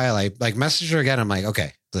after a while, I like messaged her again. I'm like,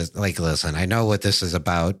 okay, listen, I know what this is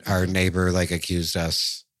about. Our neighbor accused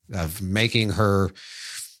us of making her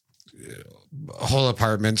whole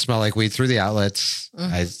apartment smell like weed through the outlets.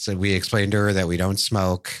 I said, we explained to her that we don't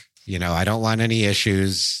smoke. I don't want any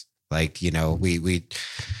issues. We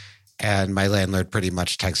and my landlord pretty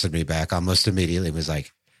much texted me back almost immediately. Was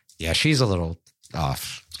like, yeah, she's a little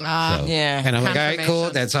off. Yeah. And I'm like, all right, cool.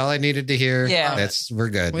 That's all I needed to hear. Yeah. We're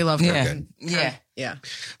good. We love her. her. Good. Yeah. Yeah.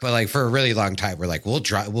 But for a really long time, we're like,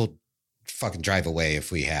 we'll fucking drive away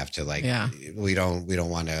if we have to. We don't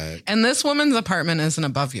want to. And this woman's apartment isn't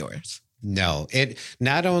above yours. No, it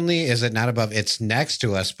not only is it not above, it's next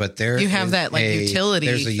to us, but you have that utility.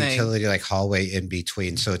 There's a thing. utility hallway in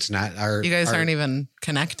between, so it's not our. You guys aren't even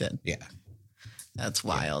connected. Yeah, that's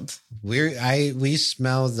wild. We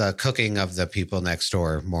smell the cooking of the people next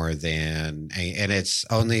door more than, and it's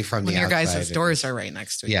only from when the your outside. guys' doors are right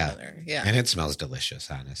next to each other. Yeah, and it smells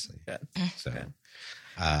delicious, honestly. Good. So, Good.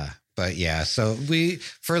 But yeah, so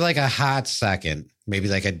for a hot second, maybe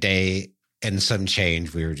a day and some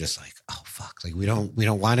change, we were just like, oh fuck, we don't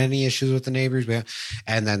want any issues with the neighbors.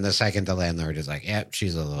 And then the second the landlord is like, yeah,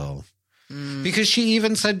 she's a little, because she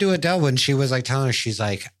even said to Adele when she was telling her, she's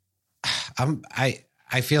like,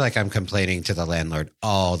 I feel like I'm complaining to the landlord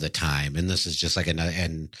all the time, and this is just another,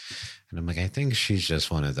 and I'm like, I think she's just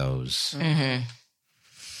one of those. Mm-hmm.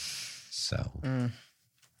 So,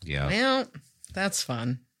 yeah. Well, that's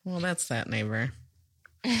fun. Well, that's that neighbor.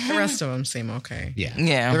 The rest of them seem okay. Yeah.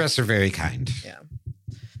 Yeah. The rest are very kind. Yeah.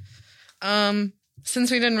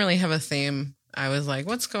 Since we didn't really have a theme, I was like,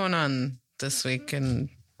 what's going on this week and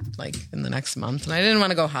in the next month? And I didn't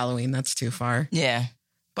want to go Halloween. That's too far. Yeah.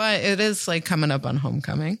 But it is coming up on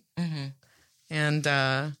homecoming. Mm-hmm. And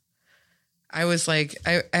I was like,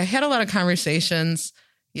 I had a lot of conversations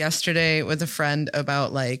yesterday with a friend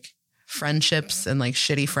about friendships and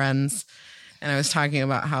shitty friends. And I was talking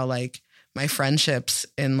about how my friendships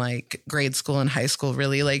in grade school and high school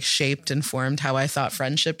really shaped and formed how I thought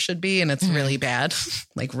friendship should be. And it's really bad,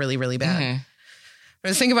 really, really bad. Mm-hmm. But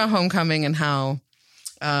I was thinking about homecoming and how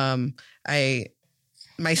my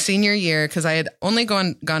senior year, because I had only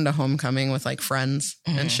gone to homecoming with friends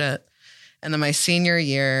and shit. And then my senior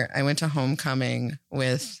year, I went to homecoming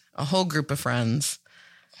with a whole group of friends.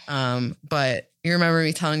 But you remember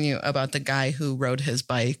me telling you about the guy who rode his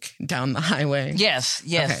bike down the highway? Yes.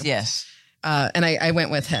 Okay. Yes. And I went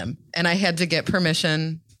with him, and I had to get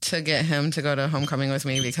permission to get him to go to homecoming with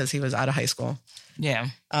me because he was out of high school. Yeah.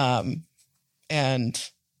 And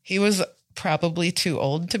he was probably too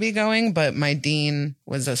old to be going, but my dean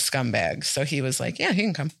was a scumbag. So he was like, yeah, he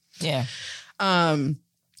can come. Yeah.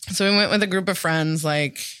 So we went with a group of friends,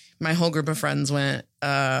 my whole group of friends went.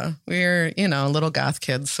 We were, little goth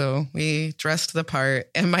kids. So we dressed the part,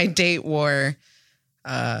 and my date wore,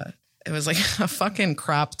 it was a fucking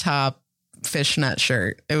crop top fishnet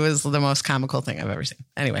shirt. It was the most comical thing I've ever seen.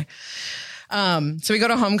 Anyway. So we go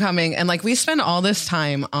to homecoming, and we spend all this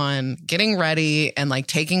time on getting ready and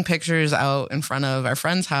taking pictures out in front of our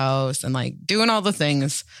friend's house and doing all the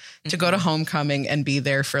things to go to homecoming and be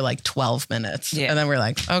there for 12 minutes. Yeah. And then we're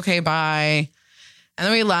like, okay, bye. And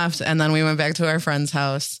then we left, and then we went back to our friend's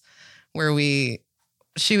house where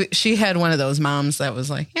she had one of those moms that was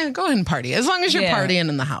like, yeah, go ahead and party as long as you're partying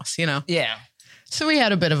in the house, Yeah. So we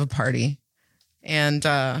had a bit of a party, and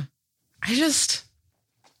I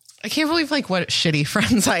can't believe what shitty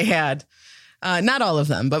friends I had. Not all of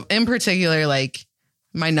them, but in particular,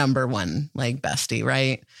 my number one, bestie,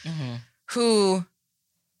 right? Mm-hmm. Who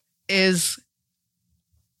is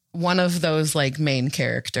one of those main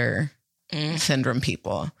character syndrome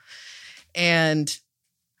people. And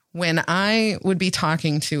when I would be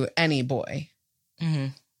talking to any boy,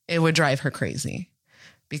 it would drive her crazy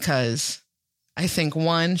because I think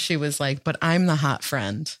one, she was but I'm the hot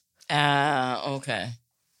friend. Okay.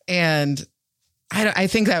 And I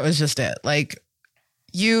think that was just it.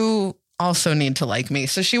 You also need to like me.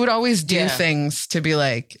 So she would always do things to be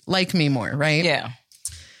like me more, right? Yeah.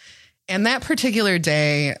 And that particular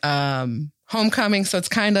day, homecoming, so it's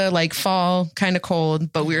kind of fall, kind of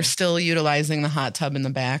cold, but we were still utilizing the hot tub in the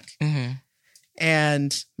back. Mm-hmm.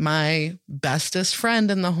 And my bestest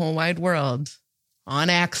friend in the whole wide world, on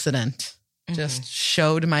accident, just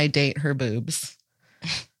showed my date her boobs.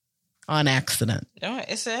 On accident. Oh,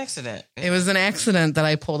 it's an accident. It was an accident that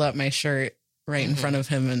I pulled up my shirt right in front of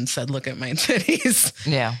him and said, look at my titties.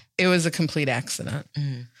 Yeah. It was a complete accident.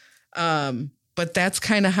 But that's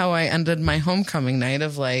kind of how I ended my homecoming night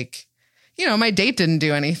of like, you know, my date didn't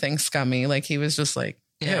do anything scummy. Like he was just like,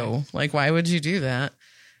 ew, like, why would you do that?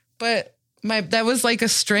 But that was like a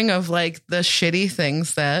string of like the shitty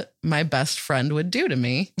things that my best friend would do to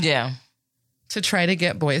me. Yeah. To try to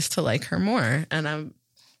get boys to like her more. And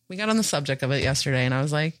we got on the subject of it yesterday and I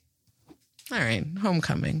was like, all right,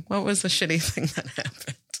 homecoming. What was the shitty thing that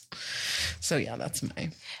happened? So yeah, that's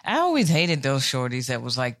I always hated those shorties that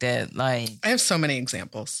was like that. Like I have so many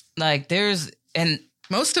examples. Like and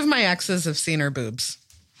most of my exes have seen her boobs.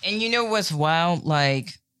 And you know what's wild?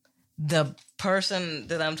 Like the person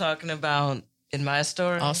that I'm talking about in my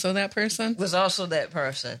story. Also that person? Was also that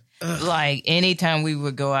person. Ugh. Like anytime we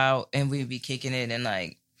would go out and we'd be kicking it and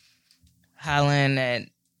like hollering at,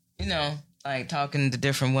 you know, like talking to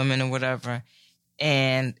different women or whatever.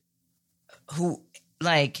 And who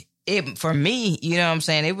like it for me, you know what I'm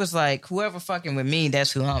saying? It was like whoever fucking with me,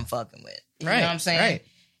 that's who I'm fucking with. You know what I'm saying? Right.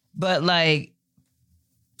 But like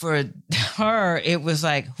for her, it was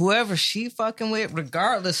like whoever she fucking with,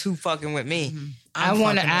 regardless who fucking with me. I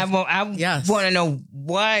want to know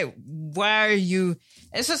why are you?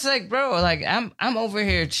 It's just like, bro, like I'm over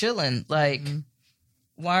here chilling. Like,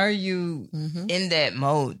 why are you in that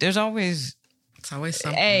mode? It's always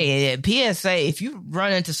something. Hey, PSA, if you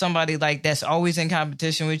run into somebody like that's always in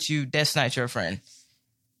competition with you, that's not your friend.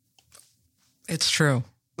 It's true.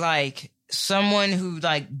 Like someone who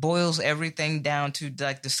like boils everything down to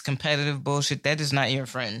like this competitive bullshit, that is not your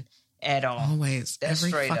friend at all. Always. That's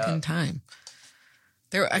every fucking up. Time.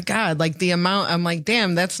 God, like the amount, I'm like,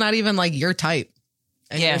 damn, that's not even like your type.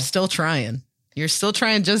 And you're still trying. You're still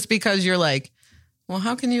trying just because you're like, well,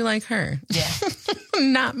 how can you like her? Yeah.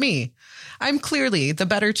 Not me. I'm clearly the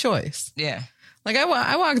better choice. Yeah. Like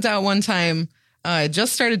I walked out one time, I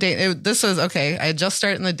just started dating. This was okay. I had just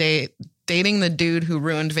started dating the dude who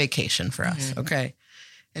ruined vacation for us. Okay.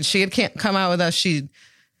 And she had come out with us. She's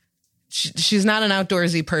not an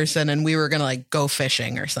outdoorsy person. And we were going to like go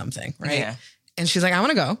fishing or something. Right. Yeah. And she's like, I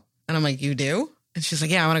want to go. And I'm like, you do? And she's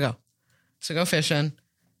like, yeah, I want to go. So go fishing.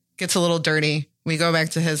 Gets a little dirty. We go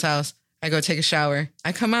back to his house. I go take a shower.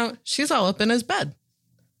 I come out. She's all up in his bed.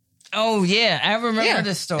 Oh, yeah. I remember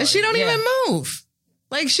this story. And she don't even move.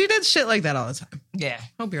 Like, she did shit like that all the time. Yeah.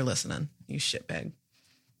 Hope you're listening, you shitbag.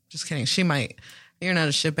 Just kidding. She might. You're not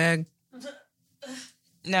a shitbag.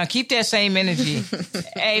 Now, keep that same energy.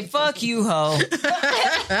 Hey, fuck you, ho.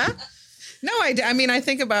 No, I mean, I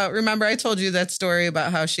think about, remember I told you that story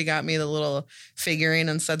about how she got me the little figurine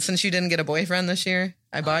and said, since you didn't get a boyfriend this year,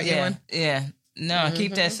 I bought you one. Yeah. No,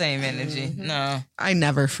 keep that same energy. No. I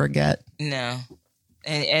never forget. No.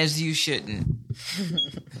 And as you shouldn't.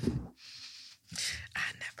 I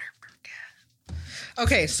never forget.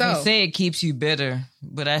 Okay, so. They say it keeps you bitter,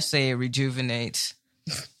 but I say it rejuvenates.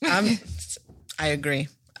 I agree.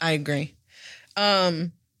 So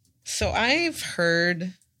I've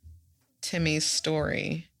heard Timmy's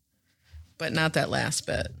story, but not that last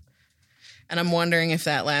bit. And I'm wondering if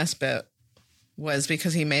that last bit was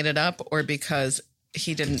because he made it up or because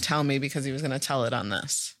he didn't tell me because he was going to tell it on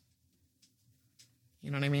this. You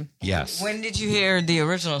know what I mean? Yes. When did you hear the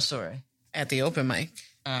original story? At the open mic.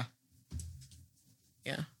 Yeah.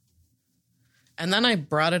 And then I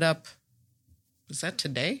brought it up. Was that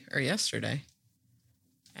today or yesterday?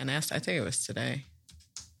 And asked, I think it was today.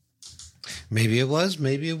 Maybe it was,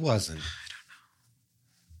 maybe it wasn't. I don't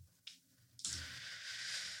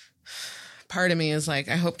know. Part of me is like,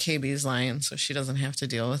 I hope KB's lying so she doesn't have to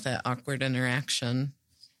deal with that awkward interaction.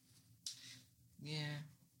 Yeah.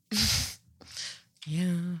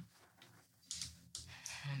 Yeah.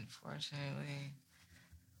 Unfortunately.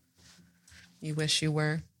 You wish you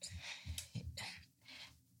were?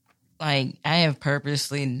 Like, I have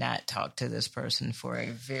purposely not talked to this person for a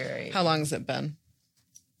very... How long has it been?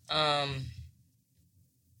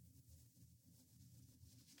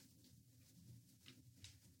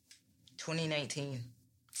 2019.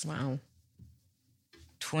 Wow.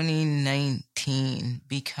 2019,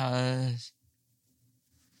 because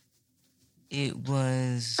it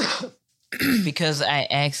was because I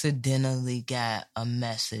accidentally got a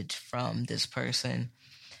message from this person,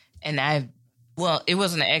 and it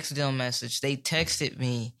wasn't an accidental message. They texted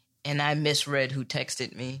me, and I misread who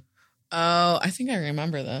texted me. Oh, I think I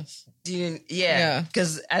remember this. Yeah,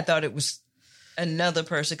 because I thought it was another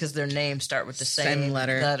person because their names start with the same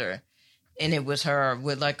letter. and it was her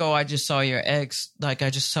with like, oh, I just saw your ex. Like, I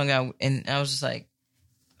just hung out. And I was just like,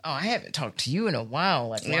 oh, I haven't talked to you in a while.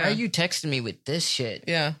 Like, why are you texting me with this shit?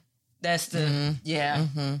 Yeah. That's the, yeah.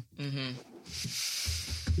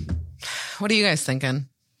 What are you guys thinking?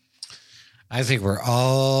 I think we're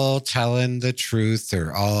all telling the truth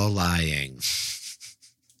or all lying.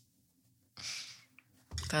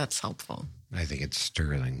 That's helpful. I think it's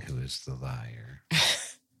Sterling who is the liar.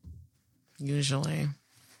 Usually.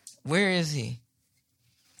 Where is he?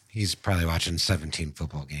 He's probably watching 17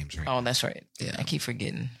 football games right now. Oh, that's right. Yeah. I keep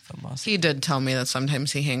forgetting football. He did tell me that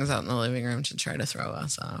sometimes he hangs out in the living room to try to throw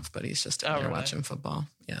us off, but he's just in there really? watching football.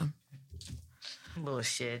 Yeah. Little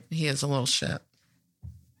shit. He is a little shit.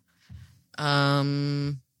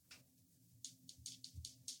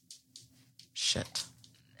 Shit.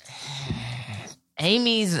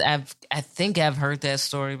 Aimee's, I think I've heard that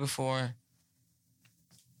story before.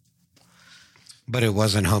 But it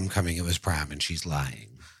wasn't homecoming, it was prom, and she's lying.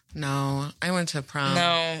 No, I went to prom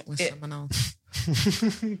No, with someone else.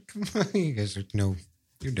 Come on, you guys are, no,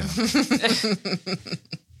 you're dumb.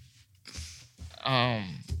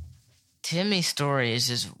 Timmy's story is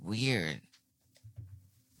just weird.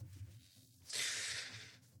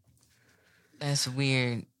 That's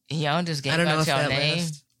weird. Y'all just gave out y'all name.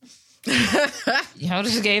 Y'all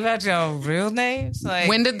just gave out y'all real names? Like,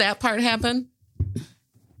 When did that part happen?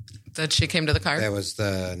 That she came to the car? That was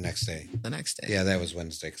the next day. The next day. Yeah, that was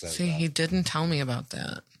Wednesday. 'Cause I was See, off. he didn't tell me about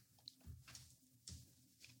that.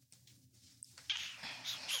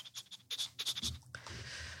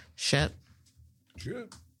 Shit.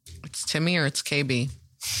 It's Timmy or it's KB.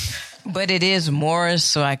 but it is Morris,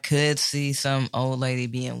 so I could see some old lady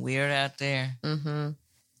being weird out there. Mm-hmm.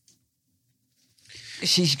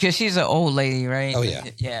 Because she's an old lady, right? Oh, yeah.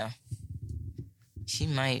 Yeah. She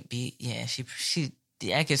might be. Yeah,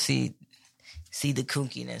 I could see the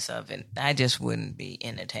kookiness of it. I just wouldn't be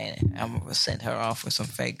entertaining. I'm gonna send her off with some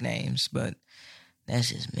fake names, but that's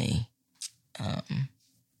just me. But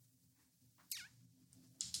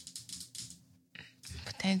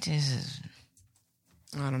that just is.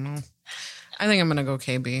 I don't know. I think I'm going to go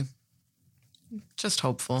KB. Just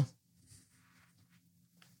hopeful.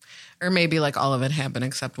 Or maybe like all of it happened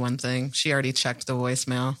except one thing. She already checked the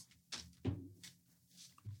voicemail.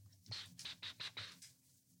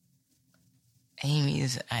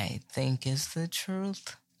 Aimee's, I think, is the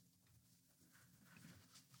truth.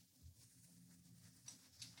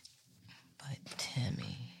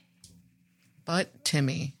 But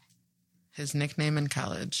Timmy. His nickname in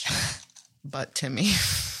college. But Timmy.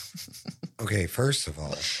 Okay, first of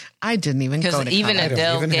all, I didn't even go Because to even college.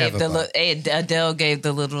 Adele even gave have a Adele gave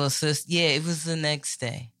the little assist. Yeah, it was the next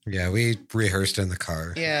day. yeah, we rehearsed in the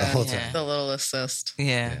car the Yeah, whole yeah. time. the little assist.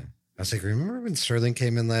 Yeah. Yeah. I was like, remember when Sterling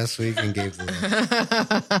came in last week and gave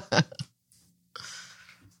the...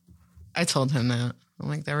 I told him that. I'm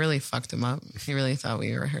like, that really fucked him up. He really thought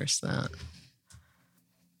we rehearsed that.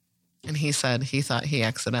 And he said he thought he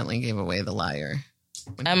accidentally gave away the liar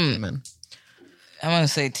when he came in. I'm going to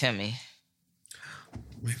say Timmy.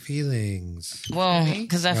 My feelings. Well,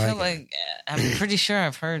 because I feel Right. like I'm pretty sure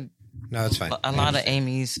I've heard No, it's fine. a lot of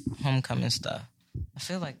Amy's homecoming stuff. I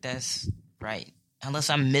feel like that's right.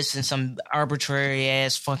 Unless I'm missing some arbitrary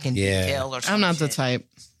ass fucking Yeah. detail or something. I'm not the type.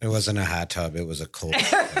 It wasn't a hot tub. It was a cold.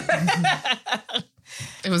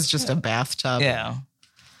 It was just a bathtub. Yeah.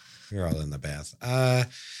 You're all in the bath.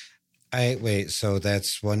 Wait. So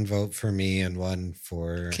that's one vote for me and one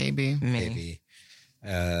for KB. Me. Maybe.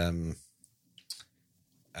 I'm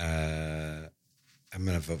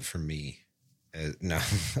gonna vote for me. No,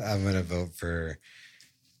 I'm gonna vote for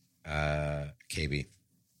KB.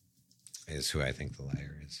 Is who I think the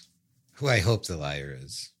liar is. Who I hope the liar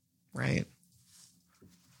is. Right.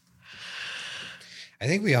 I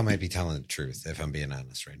think we all might be telling the truth, if I'm being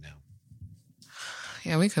honest right now.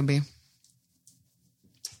 Yeah, we could be.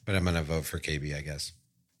 But I'm gonna vote for KB, I guess.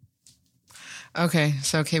 Okay,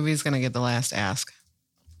 so KB's going to get the last ask.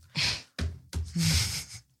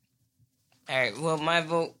 All right. Well, my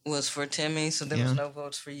vote was for Timmy, so there was Yeah. no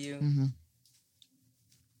votes for you. Mm-hmm.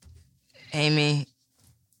 Amy,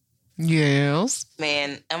 Yes.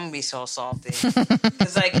 man, I'm gonna be so salty.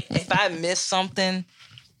 Because like, if I miss something,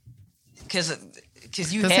 because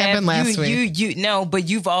you This have happened last week. you no, but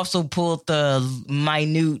you've also pulled the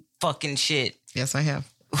minute fucking shit. Yes, I have.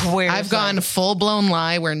 Where I've it's gone like, full blown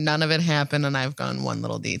lie where none of it happened, and I've gone one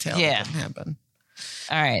little detail Yeah. that didn't happen.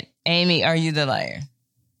 all right, Amy, are you the liar?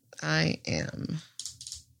 I am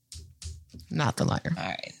not the liar. All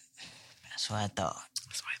right, that's what I thought.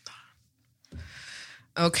 That's what I thought.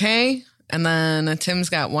 Okay, and then Tim's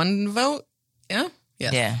got one vote. Yeah.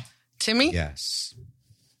 Yes. Yeah. Timmy. Yes.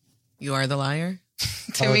 You are the liar?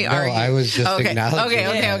 Timmy, no, are you? I was just acknowledging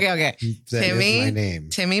Okay. that Timmy, is my name.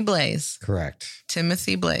 Timmy Blaze. Correct.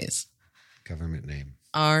 Timothy Blaze. Government name.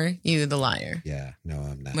 Are you the liar? Yeah. No,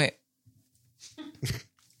 I'm not. Wait.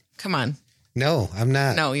 Come on. No, I'm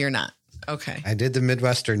not. No, you're not. Okay. I did the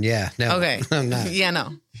Midwestern. Yeah. No. Okay. I'm not. Yeah,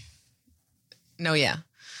 no. No, yeah.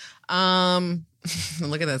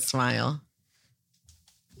 Look at that smile.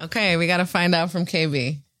 Okay, we got to find out from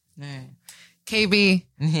KB. Right. KB,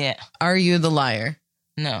 Yeah. are you the liar?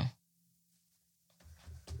 No.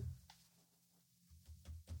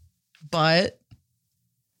 But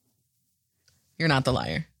you're not the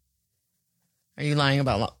liar. Are you lying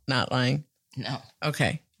about not lying? No.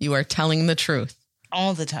 Okay. You are telling the truth.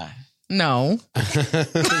 All the time. No.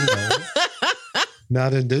 No.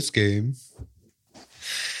 Not in this game.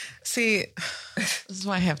 See, this is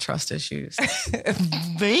why I have trust issues.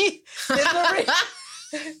 Me?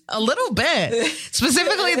 A little bit.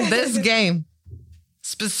 Specifically this game.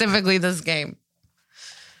 Specifically this game.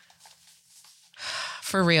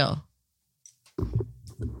 For real.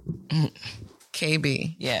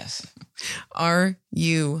 KB, Yes. are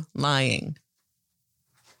you lying?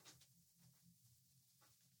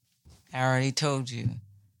 I already told you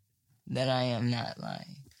that I am not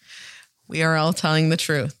lying. We are all telling the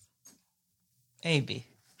truth. Maybe.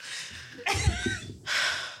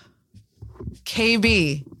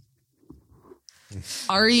 KB,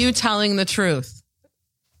 are you telling the truth?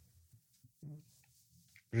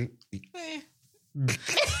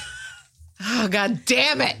 Oh, God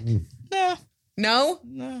damn it. No. No?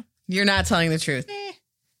 No. You're not telling the truth.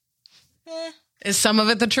 Eh. Is some of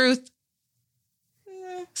it the truth?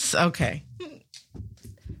 Okay.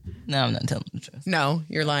 No, I'm not telling the truth. No,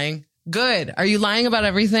 you're lying. Good. Are you lying about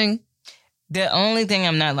everything? The only thing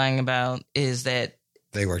I'm not lying about is that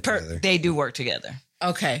They work together. they do work together.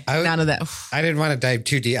 Okay. I would- None of that. I didn't want to dive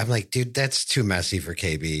too deep. I'm like, dude, that's too messy for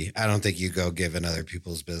KB. I don't think you go give in other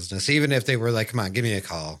people's business. Even if they were like, come on, give me a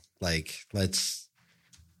call. Like, let's.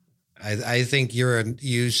 I think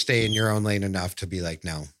you stay in your own lane enough to be like,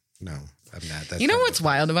 no, I'm not. That's You know not what's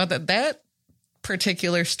wild about that? That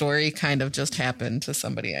particular story kind of just happened to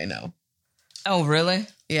somebody I know. Oh, really?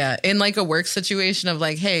 Yeah. In like a work situation of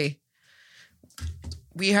like, hey,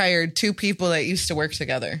 we hired 2 people that used to work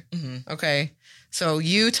together. Mm-hmm. Okay. So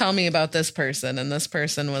you tell me about this person. And this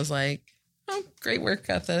person was like, oh, great work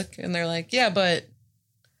ethic. And they're like, yeah, but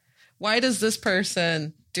why does this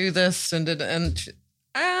person do this?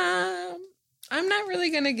 I'm not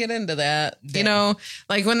really going to get into that. Yeah. You know,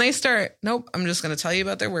 like when they start, nope, I'm just going to tell you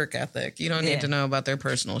about their work ethic. You don't need Yeah. to know about their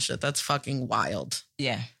personal shit. That's fucking wild.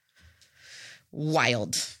 Yeah.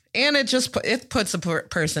 Wild. And it just it puts a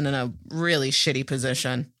person in a really shitty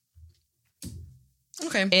position.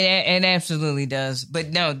 Okay. It absolutely does. But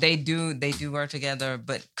no, they do work together,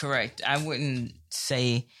 but correct. I wouldn't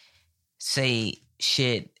say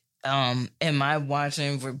shit. Am I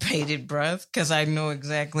watching with bated breath? Because I know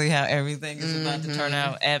exactly how everything is about to turn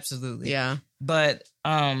out. Absolutely. Yeah. But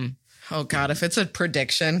Oh God, if it's a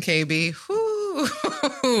prediction, KB,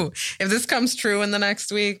 whoo, if this comes true in the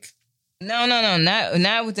next week. no,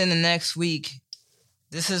 not within the next week.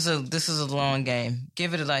 This is a long game.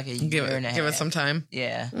 Give it like a year and a half. Give it some time.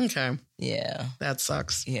 Yeah. Okay. Yeah. That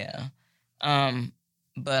sucks. Yeah.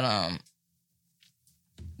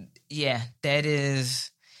 Yeah, that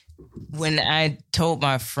is when I told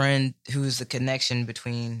my friend who's the connection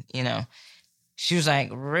between, she was like,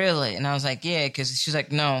 really? And I was like, yeah, because she's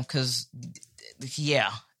like, no, because,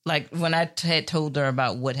 yeah. Like when I had told her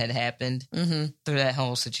about what had happened through that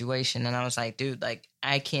whole situation, and I was like, dude, like,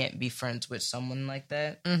 I can't be friends with someone like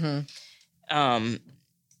that. And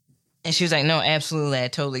she was like, no, absolutely, I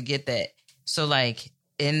totally get that. So, like,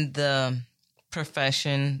 in the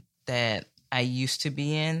profession that I used to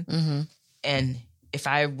be in, and if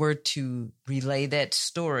I were to relay that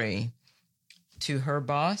story to her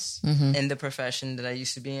boss in the profession that I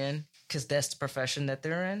used to be in, because that's the profession that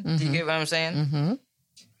they're in, do you get what I'm saying?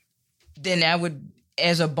 Then I would,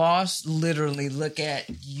 as a boss, literally look at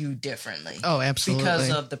you differently. Oh, absolutely.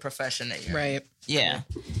 Because of the profession that you're in. Right. Yeah.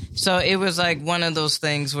 So it was like one of those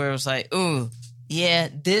things where it was like, ooh, yeah,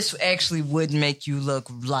 this actually would make you look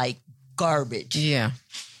like garbage Yeah.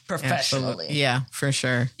 professionally. Absolutely. Yeah, for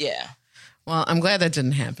sure. Yeah. Well, I'm glad that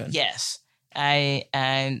didn't happen. Yes. I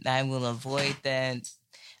will avoid that.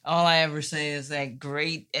 All I ever say is that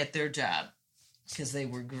great at their job. Because they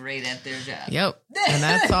were great at their job. Yep. And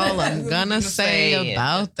that's all I'm gonna say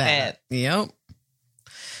about that. Yep.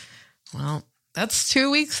 Well, that's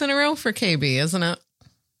 2 weeks in a row for KB, isn't it?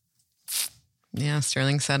 Yeah,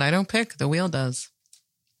 Sterling said, I don't pick. The wheel does.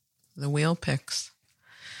 The wheel picks.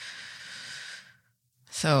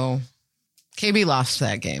 So KB lost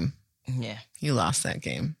that game. Yeah. You lost that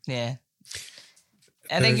game. Yeah.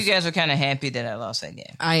 I think you guys are kind of happy that I lost that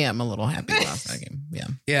game. I am a little happy you lost that game. Yeah.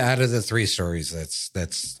 Yeah, out of the 3 stories, that's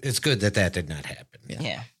it's good that did not happen.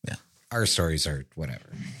 Yeah. Our stories are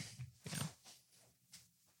whatever.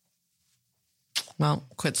 Well,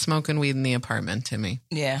 quit smoking weed in the apartment, Timmy.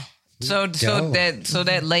 Yeah. So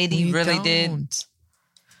that lady We really don't. did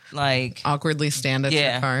like Awkwardly stand at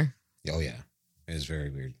your car. Oh, yeah. It was very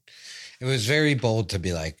weird. It was very bold to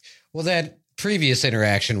be like, well, that previous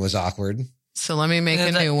interaction was awkward. So let me make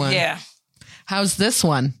a new one. Yeah. How's this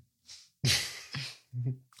one?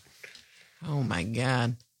 Oh my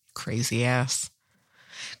God. Crazy ass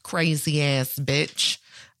bitch.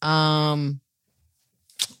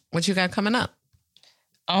 What you got coming up?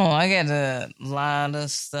 Oh, I got a lot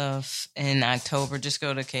of stuff in October. Just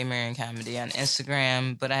go to K Marion Comedy on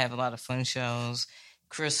Instagram. But I have a lot of fun shows.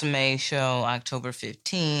 Chris May show October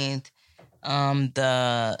 15th.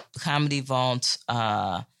 The Comedy Vault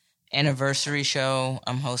anniversary show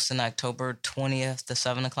I'm hosting October 20th, the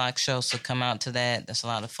 7 o'clock show. So come out to that. That's a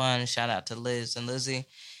lot of fun. Shout out to Liz and Lizzie.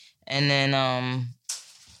 And then,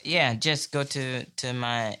 just go to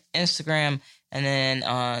my Instagram. And then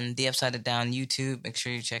on the Upside of Down YouTube, make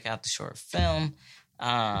sure you check out the short film,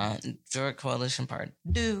 Droid Coalition Part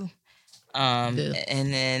 2. And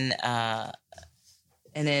then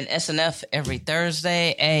SNF every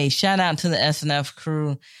Thursday. Hey, shout out to the SNF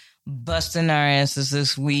crew. Busting our asses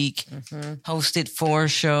this week. Hosted 4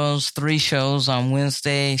 shows, 3 shows on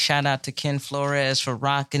Wednesday. Shout out to Ken Flores for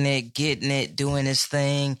rocking it, getting it, doing his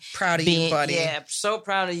thing. Proud of you, buddy. Yeah, so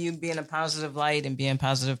proud of you being a positive light and being a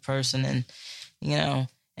positive person and,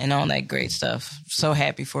 and all that great stuff. So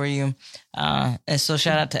happy for you. And so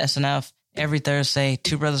shout out to SNF every Thursday,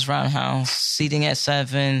 Two Brothers Roundhouse, seating at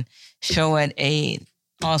 7, show at 8.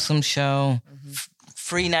 Awesome show.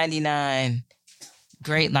 Free 99.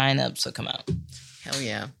 Great lineup, so come out. Hell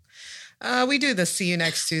yeah. We do the See You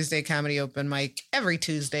Next Tuesday comedy open mic every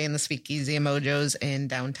Tuesday in the Speakeasy and Mojos in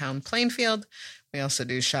downtown Plainfield. We also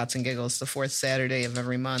do Shots and Giggles the 4th Saturday of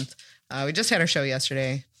every month. We just had our show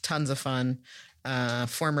yesterday. Tons of fun.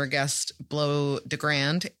 Former guest Blow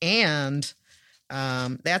DeGrand. And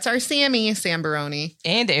that's our Sammy, Sam Baroni.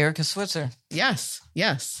 And Erica Switzer. Yes.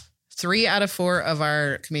 3 out of 4 of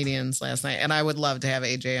our comedians last night. And I would love to have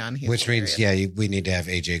AJ on here. Which means, we need to have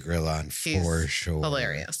AJ Grill on for sure.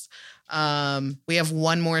 Hilarious. We have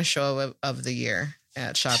one more show of the year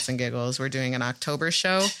at Shots and Giggles. We're doing an October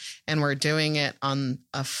show, and we're doing it on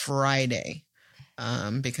a Friday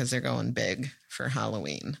because they're going big for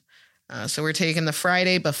Halloween. So we're taking the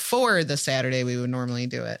Friday before the Saturday we would normally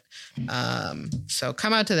do it. So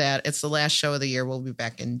come out to that. It's the last show of the year. We'll be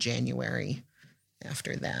back in January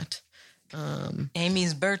after that.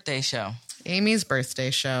 Amy's birthday show.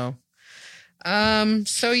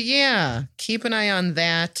 So yeah, keep an eye on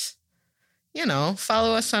that.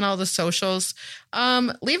 Follow us on all the socials.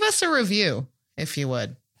 Leave us a review if you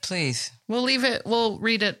would. Please. We'll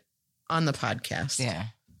read it on the podcast. Yeah.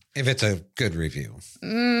 If it's a good review.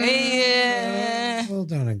 Yeah. Well,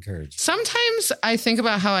 don't encourage. Sometimes I think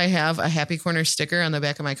about how I have a Happy Corner sticker on the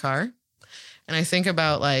back of my car. And I think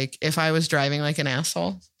about if I was driving like an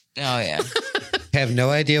asshole. Oh, yeah. Have no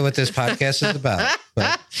idea what this podcast is about.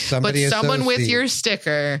 But someone with your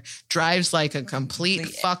sticker drives like a complete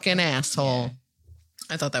fucking asshole. Yeah.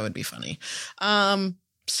 I thought that would be funny.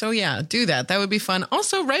 So yeah, do that. That would be fun.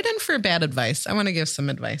 Also, write in for bad advice. I want to give some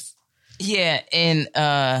advice. Yeah, and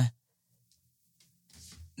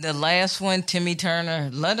the last one, Timmy Turner,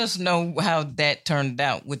 let us know how that turned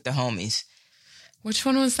out with the homies. Which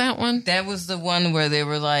one was that one? That was the one where they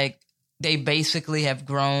were they basically have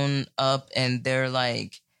grown up and they're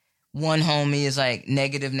one homie is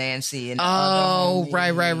Negative Nancy and the other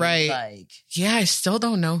homie, right. Yeah, I still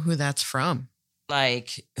don't know who that's from.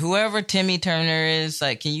 Whoever Timmy Turner is,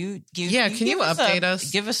 can you update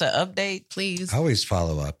us? Give us an update, please. Always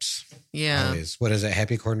follow-ups. Yeah. Always. What is it?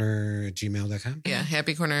 happycorner@gmail.com? Yeah,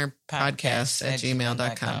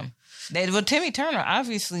 happycornerpodcast@gmail.com. Well, Timmy Turner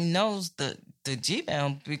obviously knows the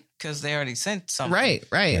Gmail because they already sent something. Right.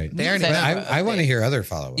 They already. I want to hear other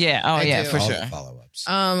follow-ups. Yeah. Oh, yeah, for sure. Follow-ups.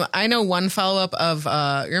 I know one follow-up of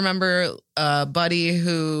you remember Buddy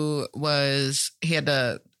who he had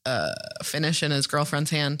to finish in his girlfriend's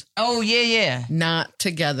hand. Oh yeah. Not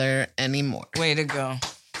together anymore. Way to go.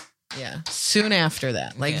 Yeah. Soon after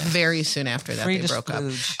that, very soon after that, they broke up.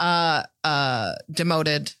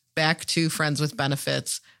 Demoted, back to friends with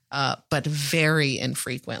benefits. But very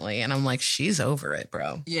infrequently. And I'm like, she's over it,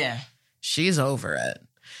 bro. Yeah. She's over it.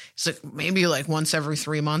 So maybe like once every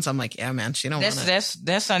 3 months. I'm like, yeah, man, she don't want it.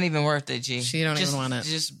 That's not even worth it, G. She don't even want it.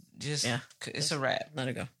 Just Yeah. it's a wrap. Let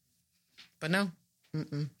it go. But no.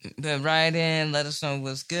 Mm-mm. But write in, let us know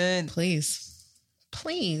what's good. Please.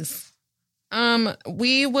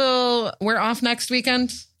 We're off next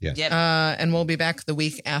weekend. Yeah. Yep. And we'll be back the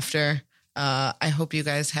week after. I hope you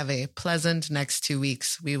guys have a pleasant next 2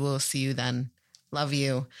 weeks. We will see you then. Love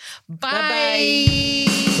you. Bye.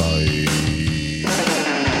 Bye.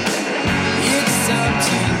 It's time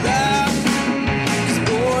to laugh, 'cause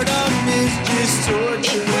boredom is just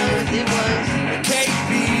torture. It was.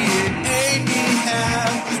 KB and Aimee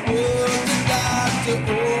have just booked the doctor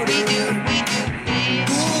order.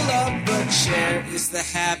 Pull up but share is the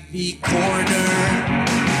happy corner.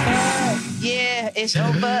 Yeah, it's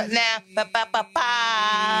over now. Ba, ba, ba, ba.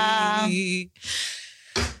 I'm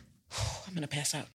going to pass out.